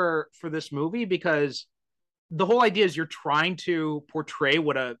 fine for this movie because the whole idea is you're trying to portray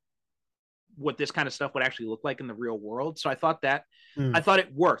what this kind of stuff would actually look like in the real world. So I mm, thought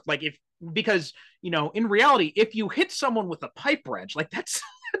it worked. Like because in reality, if you hit someone with a pipe wrench, like that's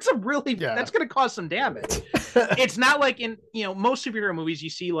a really yeah. that's going to cause some damage. It's not like in most superhero movies you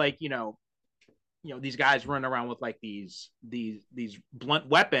see like these guys running around with like these blunt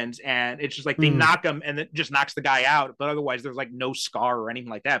weapons, and it's just like they Mm, knock them and it just knocks the guy out, but otherwise there's like no scar or anything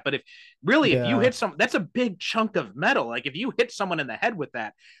like that. But if you yeah. hit that's a big chunk of metal. Like if you hit someone in the head with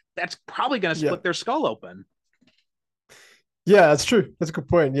that, that's probably going to Yeah. split their skull open. Yeah, that's true. That's a good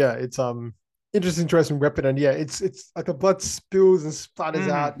point. Yeah, it's interesting choice in weapon, and yeah, it's like the blood spills and splatters Mm-hmm.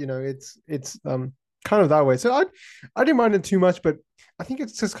 out. It's kind of that way. So I didn't mind it too much, but I think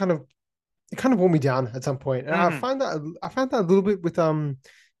it's just it kind of wore me down at some point, and Mm-hmm. I found that a little bit with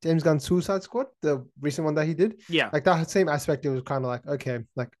James Gunn's Suicide Squad, the recent one that he did. Yeah. Like that same aspect, it was kind of like okay,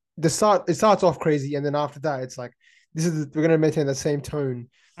 like it starts off crazy, and then after that, it's like we're gonna maintain the same tone,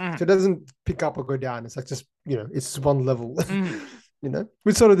 Mm-hmm. so it doesn't pick up or go down. It's like just it's just one level, Mm-hmm.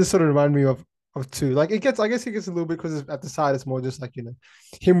 Which sort of remind me of two. Like I guess it gets a little bit because at the side it's more just like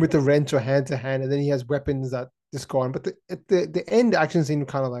him with the wrench or hand to hand, and then he has weapons that just go on. But the end action scene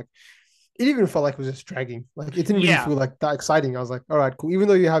kind of like it even felt like it was just dragging. Like it didn't really Yeah. feel like that exciting. I was like, all right, cool. Even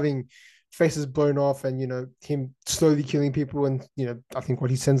though you're having faces blown off and him slowly killing people, and I think what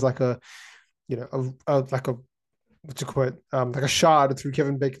he sends like like a what you call it, like a shard through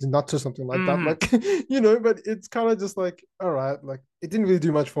Kevin Bacon's nuts or something like that. Mm-hmm. Like, but it's kind of just like, all right, like it didn't really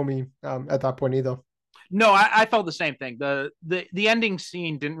do much for me at that point either. No, I felt the same thing. The ending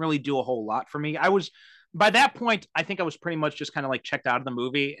scene didn't really do a whole lot for me. by that point, I think I was pretty much just kind of like checked out of the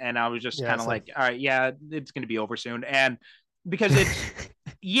movie, and I was just kind of like, all right, yeah, it's going to be over soon. And because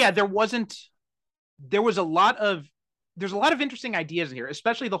yeah, there's a lot of interesting ideas in here,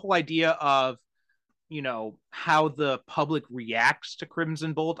 especially the whole idea of, how the public reacts to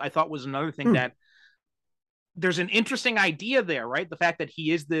Crimson Bolt. I thought was another thing that there's an interesting idea there, right? The fact that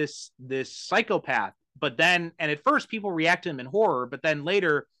he is this psychopath, but then, and at first people react to him in horror, but then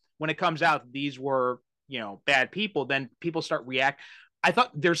later when it comes out these were, bad people, then people start react. I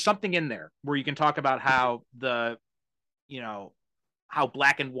thought there's something in there where you can talk about how how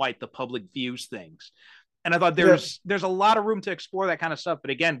black and white the public views things. And I thought there's a lot of room to explore that kind of stuff.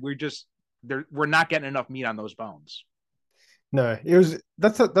 But again, we're not getting enough meat on those bones. No,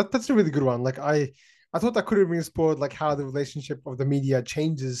 that's a really good one. Like I thought that could have been explored, like how the relationship of the media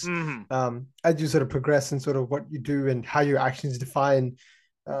changes as you sort of progress and sort of what you do and how your actions define.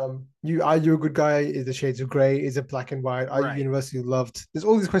 Are you a good guy? Is the shades of gray? Is it black and white? Are you universally loved? There's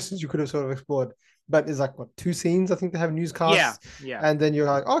all these questions you could have sort of explored, but it's like 2 scenes. I think they have newscasts. Yeah. And then you're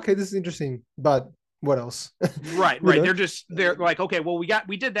like, okay, this is interesting, but what else? Right. They're like, okay, well,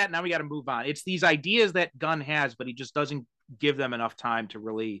 we did that. Now we got to move on. It's these ideas that Gunn has, but he just doesn't give them enough time to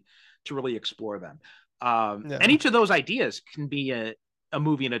really explore them. And each of those ideas can be a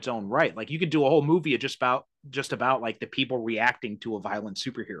movie in its own right. Like you could do a whole movie just about like the people reacting to a violent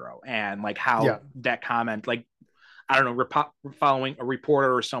superhero and like how that comment, like, I don't know, following a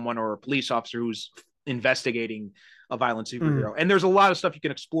reporter or someone or a police officer who's investigating a violent superhero. And there's a lot of stuff you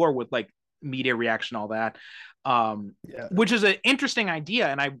can explore with like media reaction, all that, which is an interesting idea.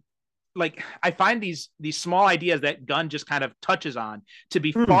 And I find these small ideas that Gunn just kind of touches on to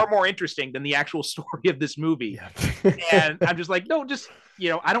be far more interesting than the actual story of this movie. And I'm just like, no, just,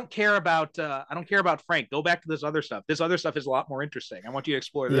 I don't care about Frank. Go back to this other stuff. This other stuff is a lot more interesting. I want you to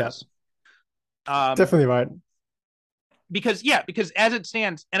explore this. Definitely right. Because as it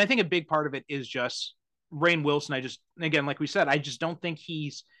stands, and I think a big part of it is just Rainn Wilson. Again, like we said, I just don't think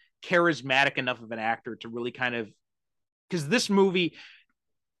he's charismatic enough of an actor to really kind of, because this movie,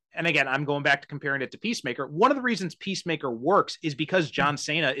 and again, I'm going back to comparing it to Peacemaker. One of the reasons Peacemaker works is because John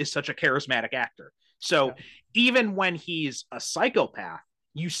Cena is such a charismatic actor. So even when he's a psychopath,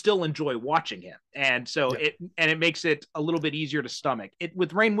 you still enjoy watching him. And so it makes it a little bit easier to stomach it.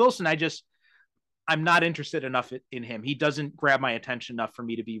 With Rainn Wilson, I'm not interested enough in him. He doesn't grab my attention enough for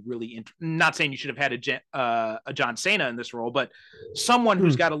me to be really not saying you should have had a John Cena in this role, but someone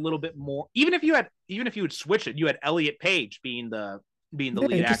who's got a little bit more, even if you would switch it, you had Elliot Page being the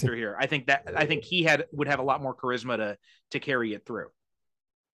lead actor here. I think he would have a lot more charisma to carry it through.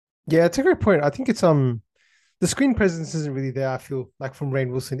 Yeah, it's a great point. I think it's the screen presence isn't really there, I feel like, from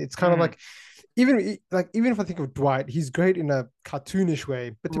Rainn Wilson. It's kind of like even if I think of Dwight, he's great in a cartoonish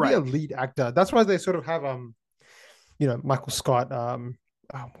way, but to be a lead actor, that's why they sort of have Michael Scott,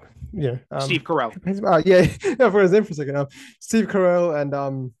 Steve Carell. For his name for a second. Steve Carell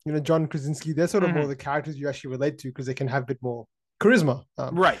and John Krasinski, they're sort of more the characters you actually relate to because they can have a bit more charisma.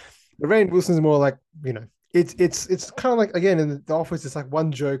 But Rainn Wilson's more like, it's kind of like, again, in The Office, it's like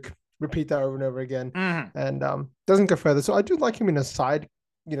one joke, repeat that over and over again, and doesn't go further. So I do like him in a side,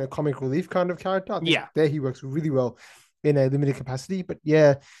 comic relief kind of character. I think there he works really well in a limited capacity. But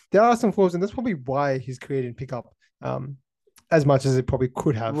yeah, there are some flaws, and that's probably why his career didn't pick up as much as it probably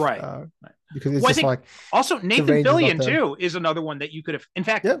could have. Because it's also Nathan Fillion too is another one that you could have. In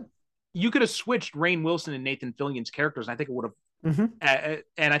fact, you could have switched Rainn Wilson and Nathan Fillion's characters, and I think it would have. And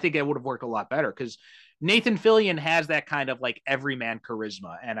I think it would have worked a lot better because Nathan Fillion has that kind of like everyman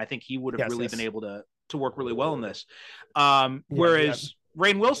charisma, and I think he would have been able to work really well in this. Whereas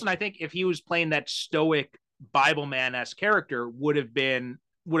Rainn Wilson, I think if he was playing that stoic Bible man-esque character, would have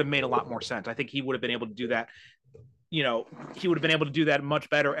made a lot more sense. I think he would have been able to do that. He would have been able to do that much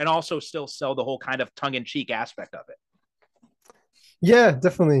better, and also still sell the whole kind of tongue-in-cheek aspect of it. Yeah,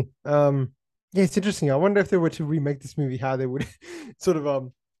 definitely. It's interesting. I wonder if they were to remake this movie, how they would sort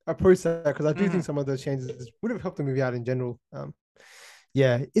of approach that, because I do think some of those changes would have helped the movie out in general.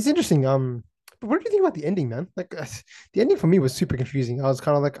 It's interesting. But what do you think about the ending, man? Like the ending for me was super confusing. I was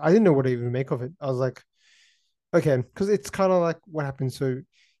kind of like, I didn't know what to even make of it. I was like, okay, because it's kind of like what happened. So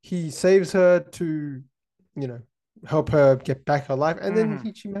he saves her to, help her get back her life, and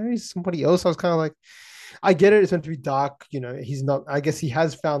then she marries somebody else. I was kind of like, I get it. It's meant to be dark. He's not. I guess he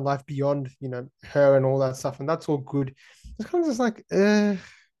has found life beyond, her and all that stuff, and that's all good. It's kind of just like,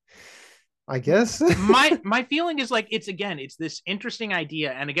 I guess. my feeling is like it's this interesting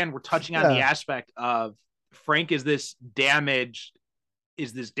idea, and again, we're touching on the aspect of Frank is this damaged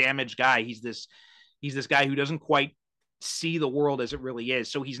guy. He's this guy who doesn't quite see the world as it really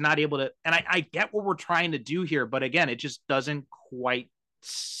is. So he's not able to, and I get what we're trying to do here, but again, it just doesn't quite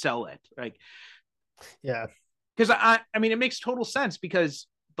sell it. Like, yeah, because I mean, it makes total sense because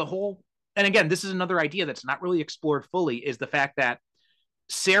the whole, and again, this is another idea that's not really explored fully, is the fact that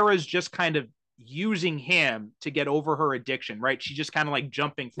Sarah's just kind of using him to get over her addiction, right? She's just kind of like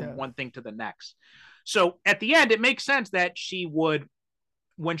jumping from one thing to the next. So at the end, it makes sense that she would,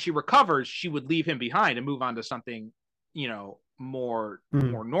 when she recovers, she would leave him behind and move on to something, you know, more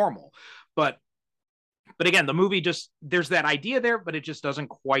normal. But again, the movie just, there's that idea there, but it just doesn't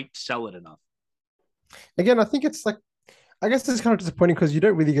quite sell it enough. Again, I think it's like, I guess it's kind of disappointing because you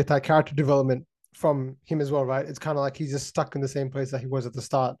don't really get that character development from him as well, right? It's kind of like he's just stuck in the same place that he was at the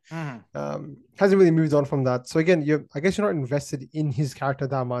start. Hasn't really moved on from that. So again, I guess you're not invested in his character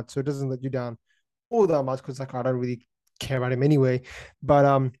that much, so it doesn't let you down all that much because like I don't really care about him anyway. But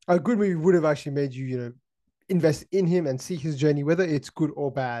a good movie would have actually made you, you know, invest in him and see his journey, whether it's good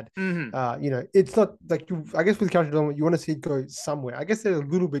or bad. You know, it's not like you, I guess with character development, you want to see it go somewhere. I guess there's a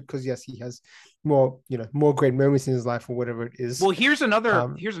little bit because yes, he has more, you know, more great moments in his life or whatever it is. Well, here's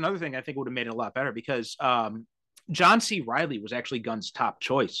another thing I think would have made it a lot better because John C. Reilly was actually Gunn's top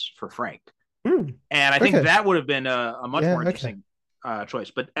choice for Frank. And I think that would have been a much more interesting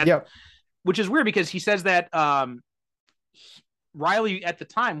choice. But which is weird because he says that Reilly at the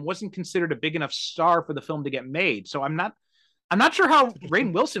time wasn't considered a big enough star for the film to get made. So I'm not sure how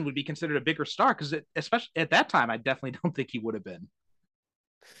Rainn Wilson would be considered a bigger star because especially at that time, I definitely don't think he would have been.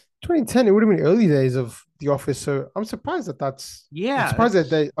 2010, it would have been early days of The Office, so I'm surprised that's. Yeah,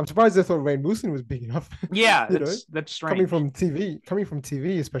 I'm surprised they thought Rainn Wilson was big enough. Yeah, that's strange. Coming from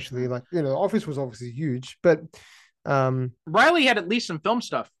TV, especially like you know, The Office was obviously huge, but Reilly had at least some film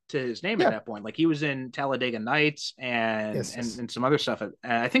stuff to his name at that point. Like he was in Talladega Nights and some other stuff.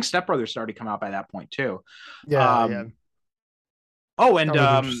 I think Step Brothers started to come out by that point too. Oh, and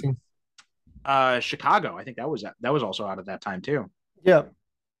Chicago. I think that was also out at that time too. Yeah.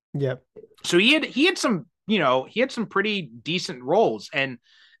 So he had some, you know, he had some pretty decent roles, and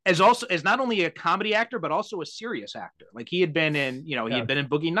as not only a comedy actor but also a serious actor. Like he had been in, you know, he had been in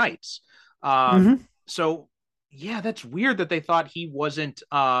Boogie Nights. So yeah, that's weird that they thought he wasn't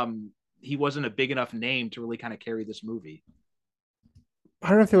a big enough name to really kind of carry this movie. I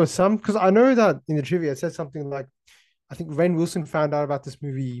don't know if there was some, because I know that in the trivia it said something like, I think Rainn Wilson found out about this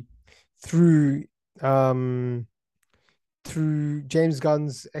movie through James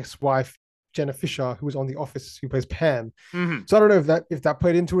Gunn's ex-wife Jenna Fisher, who was on The Office, who plays Pam. So I don't know if that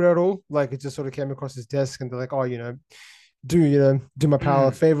played into it at all. Like it just sort of came across his desk and they're like, oh, you know, do my pal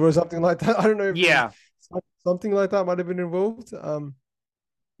a favor or something like that. I don't know. Something like that might have been involved.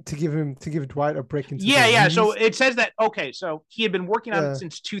 To give Dwight a break into So it says that so he had been working on it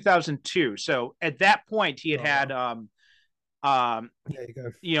since 2002. So at that point he had there you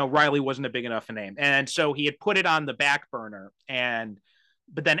go. You know, Reilly wasn't a big enough a name, and so he had put it on the back burner.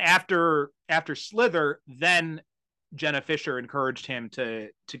 But then after Slither, then Jenna Fisher encouraged him to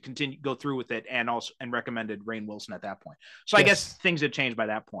go through with it, and recommended Rainn Wilson at that point. So I guess things had changed by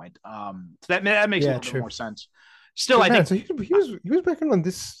that point. So that makes a little bit more sense. Still, I think so. He was working on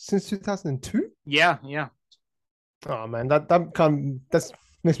this since 2002. Yeah. Oh man, that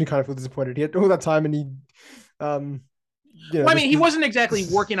makes me kind of feel disappointed. He had all that time, and he, well, I mean, he wasn't exactly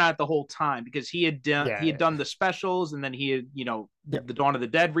working on it the whole time because he had done the specials, and then he had, you know, the Dawn of the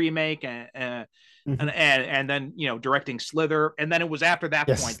Dead remake, and then, you know, directing Slither, and then it was after that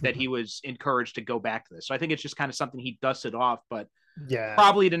point that he was encouraged to go back to this. So I think it's just kind of something he dusted off, but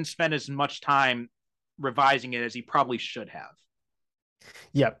probably didn't spend as much time revising it as he probably should have.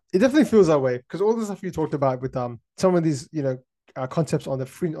 Yeah, it definitely feels that way because all the stuff you talked about with some of these, you know, concepts on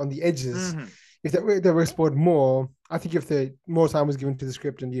the edges, if they were explored more, I think if the more time was given to the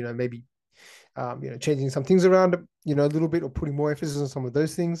script and, you know, maybe you know, changing some things around, you know, a little bit, or putting more emphasis on some of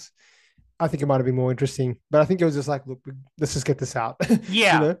those things, I think it might have been more interesting. But I think it was just like, look, let's just get this out.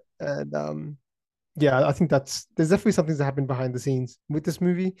 Yeah. You know? And I think there's definitely something that happened behind the scenes with this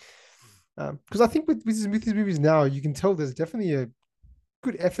movie. Because I think with these movies now, you can tell there's definitely a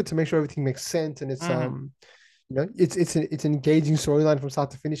good effort to make sure everything makes sense, and it's you know, it's an engaging storyline from start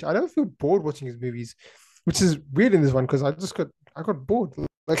to finish. I don't feel bored watching these movies, which is weird in this one because I got bored.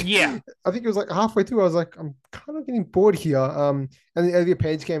 Like I think it was like halfway through, I was like, I'm kind of getting bored here. And the Elliot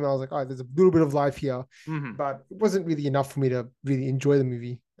Page came, and I was like, all right, there's a little bit of life here, but it wasn't really enough for me to really enjoy the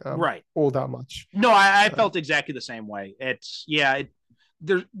movie all that much. No, I felt exactly the same way.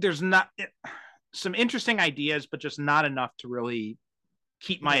 There's not some interesting ideas, but just not enough to really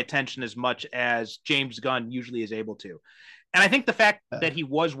keep my attention as much as James Gunn usually is able to. And I think the fact that he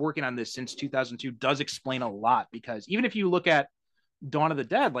was working on this since 2002 does explain a lot, because even if you look at Dawn of the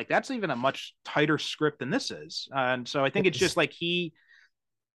Dead, like that's even a much tighter script than this is. And so I think it's just like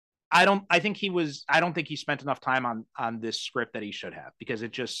I don't think he spent enough time on this script that he should have, because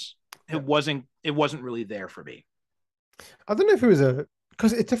it wasn't really there for me. I don't know if it was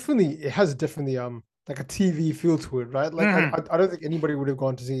because it has definitely like a TV feel to it, right? Like I don't think anybody would have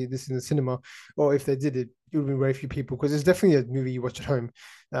gone to see this in the cinema, or if they did it would have been very few people, because it's definitely a movie you watch at home,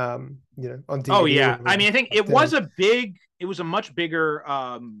 on DVD. Oh yeah, I mean, I think it was a much bigger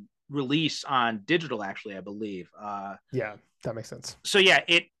release on digital, actually, I believe. Yeah, that makes sense. So yeah,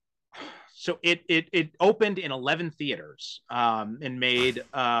 it opened in 11 theaters and made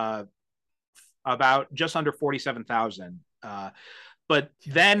about just under 47,000. But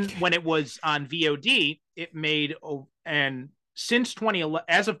then when it was on VOD, it made, and since 2011,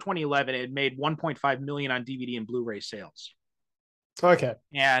 as of 2011, it made 1.5 million on DVD and Blu-ray sales. Okay.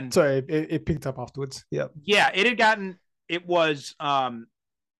 And so it picked up afterwards. Yeah. Yeah, it was I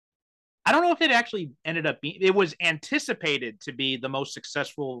don't know if it actually ended up being, it was anticipated to be the most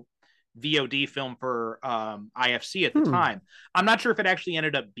successful VOD film for IFC at the time. I'm not sure if it actually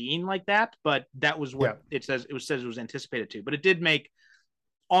ended up being like that, but that was what it says. It was anticipated to, but it did make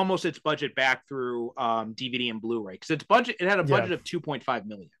almost its budget back through DVD and Blu-ray, because it had a budget of 2.5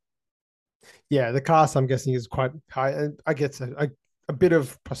 million. Yeah, the cast, I'm guessing, is quite high, and I guess a bit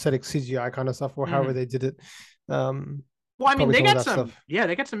of prosthetic CGI kind of stuff, or however they did it. Well, I mean, they got some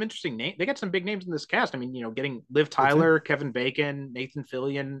interesting names. They got some big names in this cast. I mean, getting Liv Tyler, Kevin Bacon, Nathan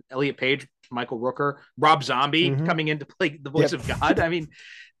Fillion, Elliot Page, Michael Rooker, Rob Zombie coming in to play the voice of God. I mean,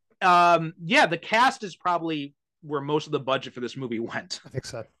 the cast is probably where most of the budget for this movie went.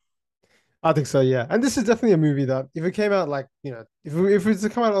 I think so, yeah. And this is definitely a movie that if it came out like, if it was to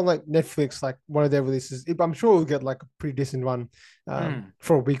come out on like Netflix, like one of their releases, I'm sure it'll get like a pretty decent run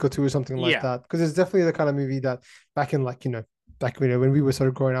for a week or two or something like that. Because it's definitely the kind of movie that back in like, when we were sort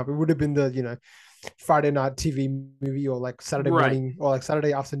of growing up, it would have been the, Friday night TV movie, or like Saturday morning or like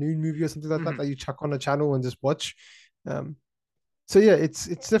Saturday afternoon movie or something like that you chuck on a channel and just watch. So yeah, it's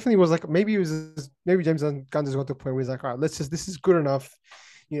definitely was like, maybe James Gunn just got to a point where he's like, all right, this is good enough.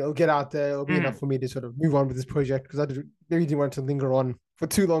 Get out there. It'll be enough for me to sort of move on with this project, because I really didn't want to linger on for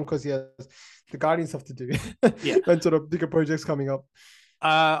too long, because he has the Guardian stuff to do and sort of bigger projects coming up.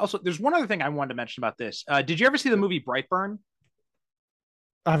 Also, there's one other thing I wanted to mention about this. Did you ever see the movie Brightburn?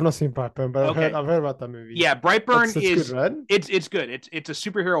 I have not seen Brightburn, but I've heard about that movie. Yeah, Brightburn is good, right? It's good. It's a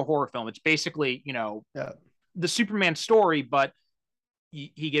superhero horror film. It's basically the Superman story, but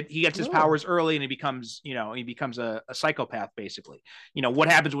he gets his powers early, and he becomes a psychopath, basically. What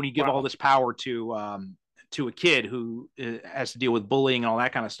happens when you give all this power to a kid who has to deal with bullying and all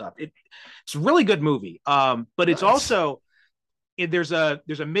that kind of stuff. It's a really good movie. But it's also, there's a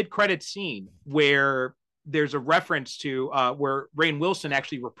mid-credit scene where there's a reference to where Rainn Wilson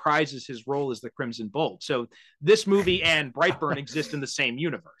actually reprises his role as the Crimson Bolt. So this movie and Brightburn exist in the same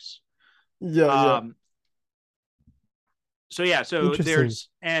universe. So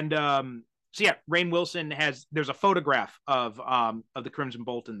Rainn Wilson there's a photograph of the Crimson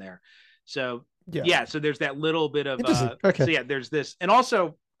Bolt in there. So so there's that little bit of there's this. And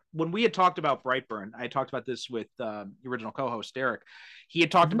also, when we had talked about Brightburn, I talked about this with the original co-host Derek. He had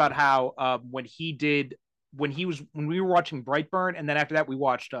talked about how when we were watching Brightburn, and then after that we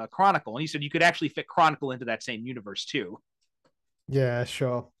watched Chronicle, and he said you could actually fit Chronicle into that same universe too. Yeah,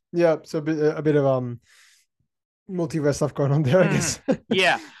 sure. Yeah, so a bit of multiverse stuff going on there, I guess.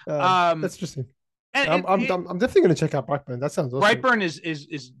 Yeah. That's interesting. And I'm definitely going to check out Brightburn. That sounds awesome. Brightburn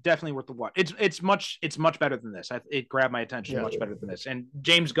is definitely worth the watch. It's much better than this. It grabbed my attention much better than this. And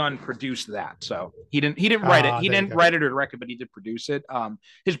James Gunn produced that, so he didn't write it. He didn't write it or direct it, but he did produce it.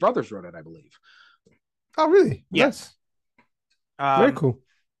 His brothers wrote it, I believe. Oh, really? Yes. Very cool.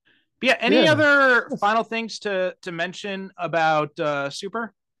 Yeah. Any other final things to mention about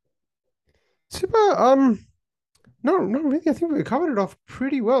Super? No, not really. I think we covered it off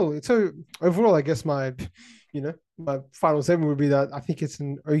pretty well. So overall, I guess my final statement would be that I think it's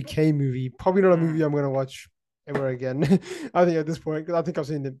an okay movie. Probably not a movie I'm going to watch ever again. I think at this point, because I think I've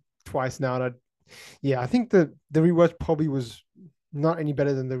seen it twice now, and I think the rewatch probably was not any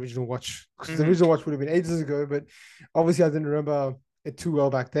better than the original watch, because the original watch would have been ages ago. But obviously, I didn't remember it too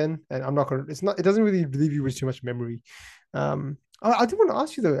well back then, and I'm not gonna. It doesn't really leave you with too much memory. I did want to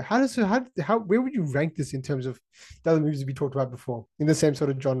ask you though, where would you rank this in terms of the other movies we talked about before in the same sort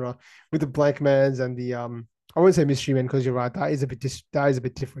of genre, with the Blankmans and the I wouldn't say Mystery Men, because you're right, that is a bit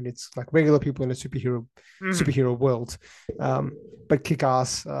different. It's like regular people in a superhero world, but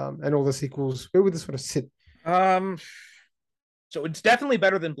Kick-Ass and all the sequels. Where would this sort of sit? So it's definitely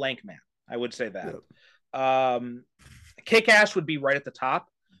better than Blank Man. I would say that. Kick-Ass would be right at the top.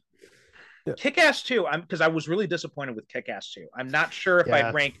 Kick-Ass 2, because I was really disappointed with Kick-Ass 2. I'm not sure if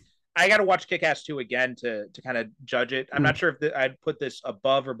I'd rank. I got to watch Kick-Ass 2 again to kind of judge it. I'm not sure if I'd put this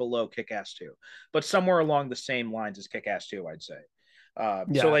above or below Kick-Ass 2, but somewhere along the same lines as Kick-Ass 2, I'd say.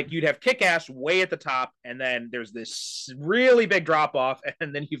 So like you'd have Kick-Ass way at the top, and then there's this really big drop off,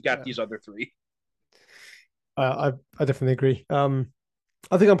 and then you've got these other three. I definitely agree.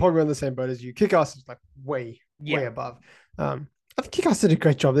 I think I'm probably on the same boat as you. Kick-Ass is like way above. I think Kick-Ass did a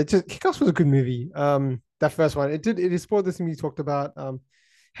great job. Kick-Ass was a good movie. That first one, it explored this thing we talked about.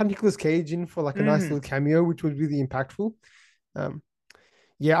 Had Nicolas Cage in for like a nice little cameo, which was really impactful.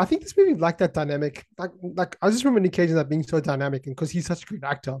 I think this movie liked that dynamic. Like I just remember Nick Cage that being so dynamic, and because he's such a great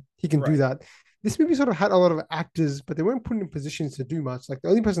actor, he can do that. This movie sort of had a lot of actors, but they weren't put in positions to do much. Like the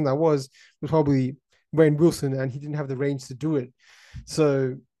only person that was probably Wayne Wilson, and he didn't have the range to do it.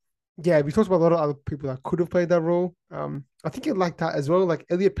 So yeah, we talked about a lot of other people that could have played that role. I think it liked that as well. Like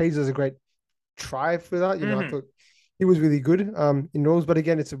Elliot Page does a great try for that. You know, I thought he was really good in roles, but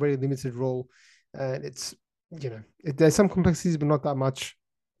again, it's a very limited role, and it's there's some complexities, but not that much.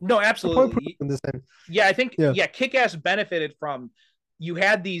 No, absolutely. Yeah, I think Kick-Ass benefited from you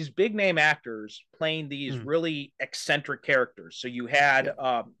had these big name actors playing these really eccentric characters. So you had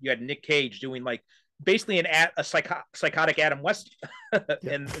Nick Cage doing like basically a psychotic Adam West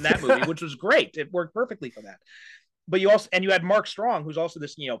in that movie, which was great. It worked perfectly for that. But you had Mark Strong, who's also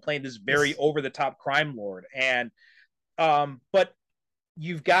this, playing this very over the top crime lord. And, but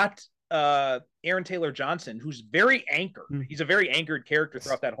you've got Aaron Taylor Johnson, who's very anchored. He's a very anchored character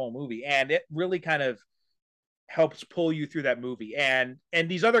throughout that whole movie. And it really kind of helps pull you through that movie. And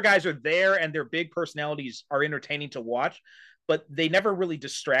these other guys are there, and their big personalities are entertaining to watch, but they never really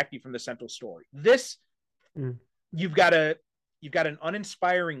distract you from the central story. This, you've got an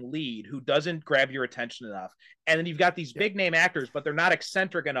uninspiring lead who doesn't grab your attention enough. And then you've got these big name actors, but they're not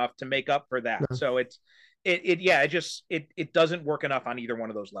eccentric enough to make up for that. No. So it doesn't work enough on either one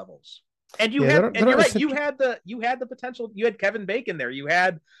of those levels. And you're right. You had the potential. You had Kevin Bacon there. You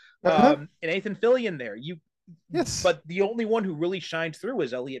had Nathan Fillion there. But the only one who really shines through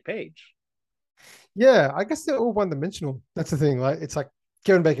is Elliot Page. Yeah, I guess they're all one-dimensional. That's the thing, right? It's like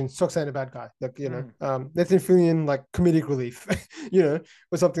Kevin Bacon, sucks and a bad guy. Like, Nathan Fillion, like comedic relief,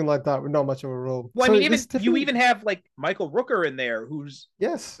 or something like that with not much of a role. Well, so I mean, you even have like Michael Rooker in there who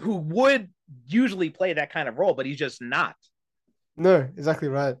would usually play that kind of role, but he's just not. No, exactly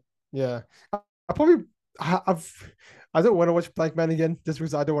right. Yeah. I don't want to watch Blank Man again just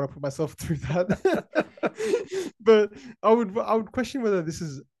because I don't want to put myself through that. But I would question whether this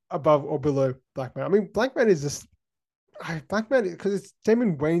is above or below Blank Man. I mean, Blank Man is just Blank Man because it's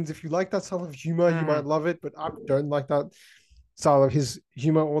Damon Wayans. If you like that style of humor, you might love it, but I don't like that style of his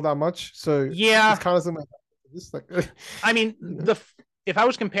humor all that much. So it's kind of something like this. Like, I mean, if I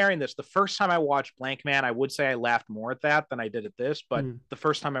was comparing this, the first time I watched Blank Man, I would say I laughed more at that than I did at this. But the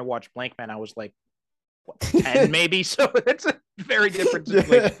first time I watched Blank Man, I was like, 10 maybe. So it's a very different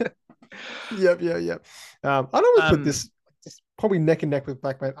situation. Yep. I don't put this probably neck and neck with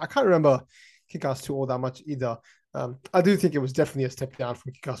Blank Man. I can't remember Kick-Ass 2 all that much either. I do think it was definitely a step down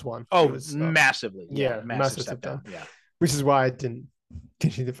from Kick-Ass 1. Oh, it was, massively. Yeah, massive step down. Yeah. Which is why I didn't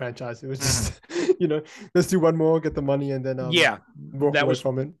continue the franchise. It was just, let's do one more, get the money, and then walk away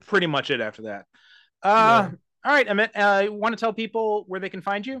from it. Pretty much it after that. All right, Amit, want to tell people where they can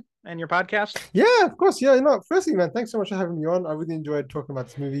find you and your podcast? Yeah, of course. Yeah, firstly, man, thanks so much for having me on. I really enjoyed talking about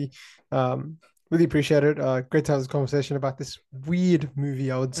this movie. Really appreciate it. Great to have this conversation about this weird movie,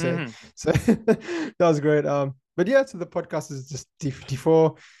 I would say. So that was great. But yeah, so the podcast is just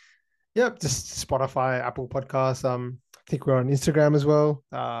D54. Yep, just Spotify, Apple Podcasts. I think we're on Instagram as well.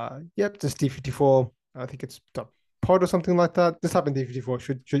 Just D54. I think it's pod or something like that. Just type in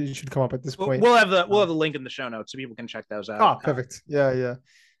D54. Should come up at this point. We'll have the link in the show notes so people can check those out. Oh, perfect. Yeah.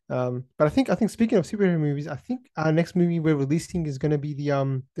 But I think speaking of superhero movies, I think our next movie we're releasing is going to be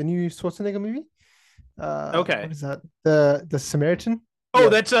the new Schwarzenegger movie. Okay. What is that? The Samaritan? Oh,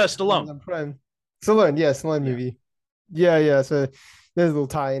 that's Stallone. Stallone movie. Yeah. So there's a little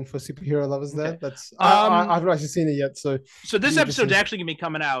tie-in for superhero lovers there. That's I've not actually seen it yet. So this episode's actually gonna be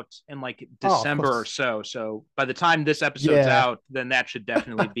coming out in like December or so. So by the time this episode's out, then that should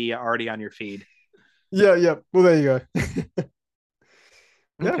definitely be already on your feed. Yeah. Well, there you go.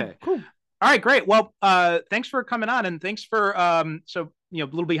 Okay. Cool. All right, great. Well, thanks for coming on, and thanks for so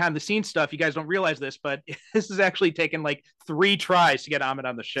little behind the scenes stuff. You guys don't realize this, but this has actually taken like 3 tries to get Ahmed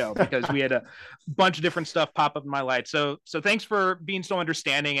on the show because we had a bunch of different stuff pop up in my life. So thanks for being so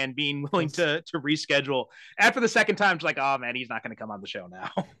understanding and being willing to reschedule. After the second time, it's like, oh man, he's not going to come on the show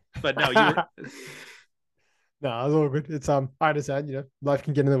now. But no, no, it's all good. It's I understand, life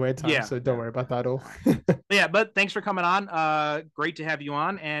can get in the way at times, so don't worry about that at all. Yeah, but thanks for coming on. Great to have you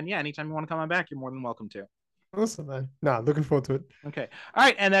on. And yeah, anytime you want to come on back, you're more than welcome to. Awesome, man. No, looking forward to it. Okay. All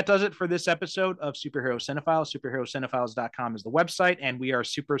right. And that does it for this episode of Superhero Cinephiles. Superherocinephiles.com is the website, and we are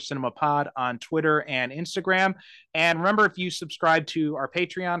Super Cinema Pod on Twitter and Instagram. And remember, if you subscribe to our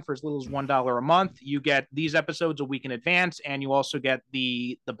Patreon for as little as $1 a month, you get these episodes a week in advance, and you also get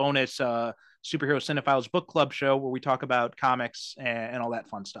the bonus Superhero Cinephiles Book Club show where we talk about comics and all that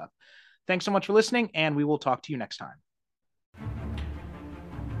fun stuff. Thanks so much for listening, and we will talk to you next time.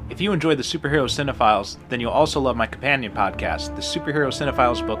 If you enjoy the Superhero Cinephiles, then you'll also love my companion podcast, the Superhero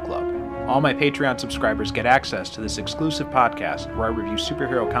Cinephiles Book Club. All my Patreon subscribers get access to this exclusive podcast where I review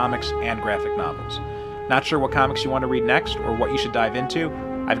superhero comics and graphic novels. Not sure what comics you want to read next or what you should dive into?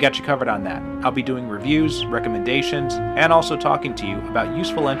 I've got you covered on that. I'll be doing reviews, recommendations, and also talking to you about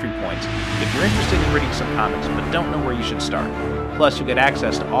useful entry points if you're interested in reading some comics but don't know where you should start. Plus, you'll get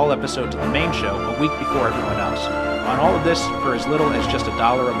access to all episodes of the main show a week before everyone else. On all of this for as little as just $1 a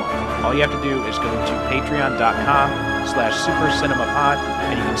month. All you have to do is go to patreon.com/supercinemapod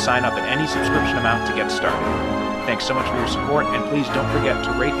and you can sign up at any subscription amount to get started. Thanks so much for your support, and please don't forget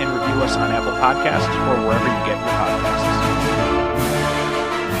to rate and review us on Apple Podcasts or wherever you get your podcasts.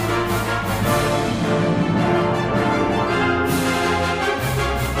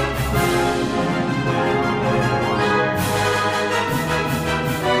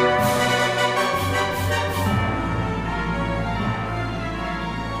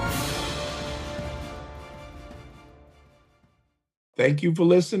 Thank you for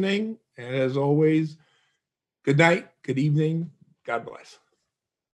listening. And as always, good night, good evening. God bless.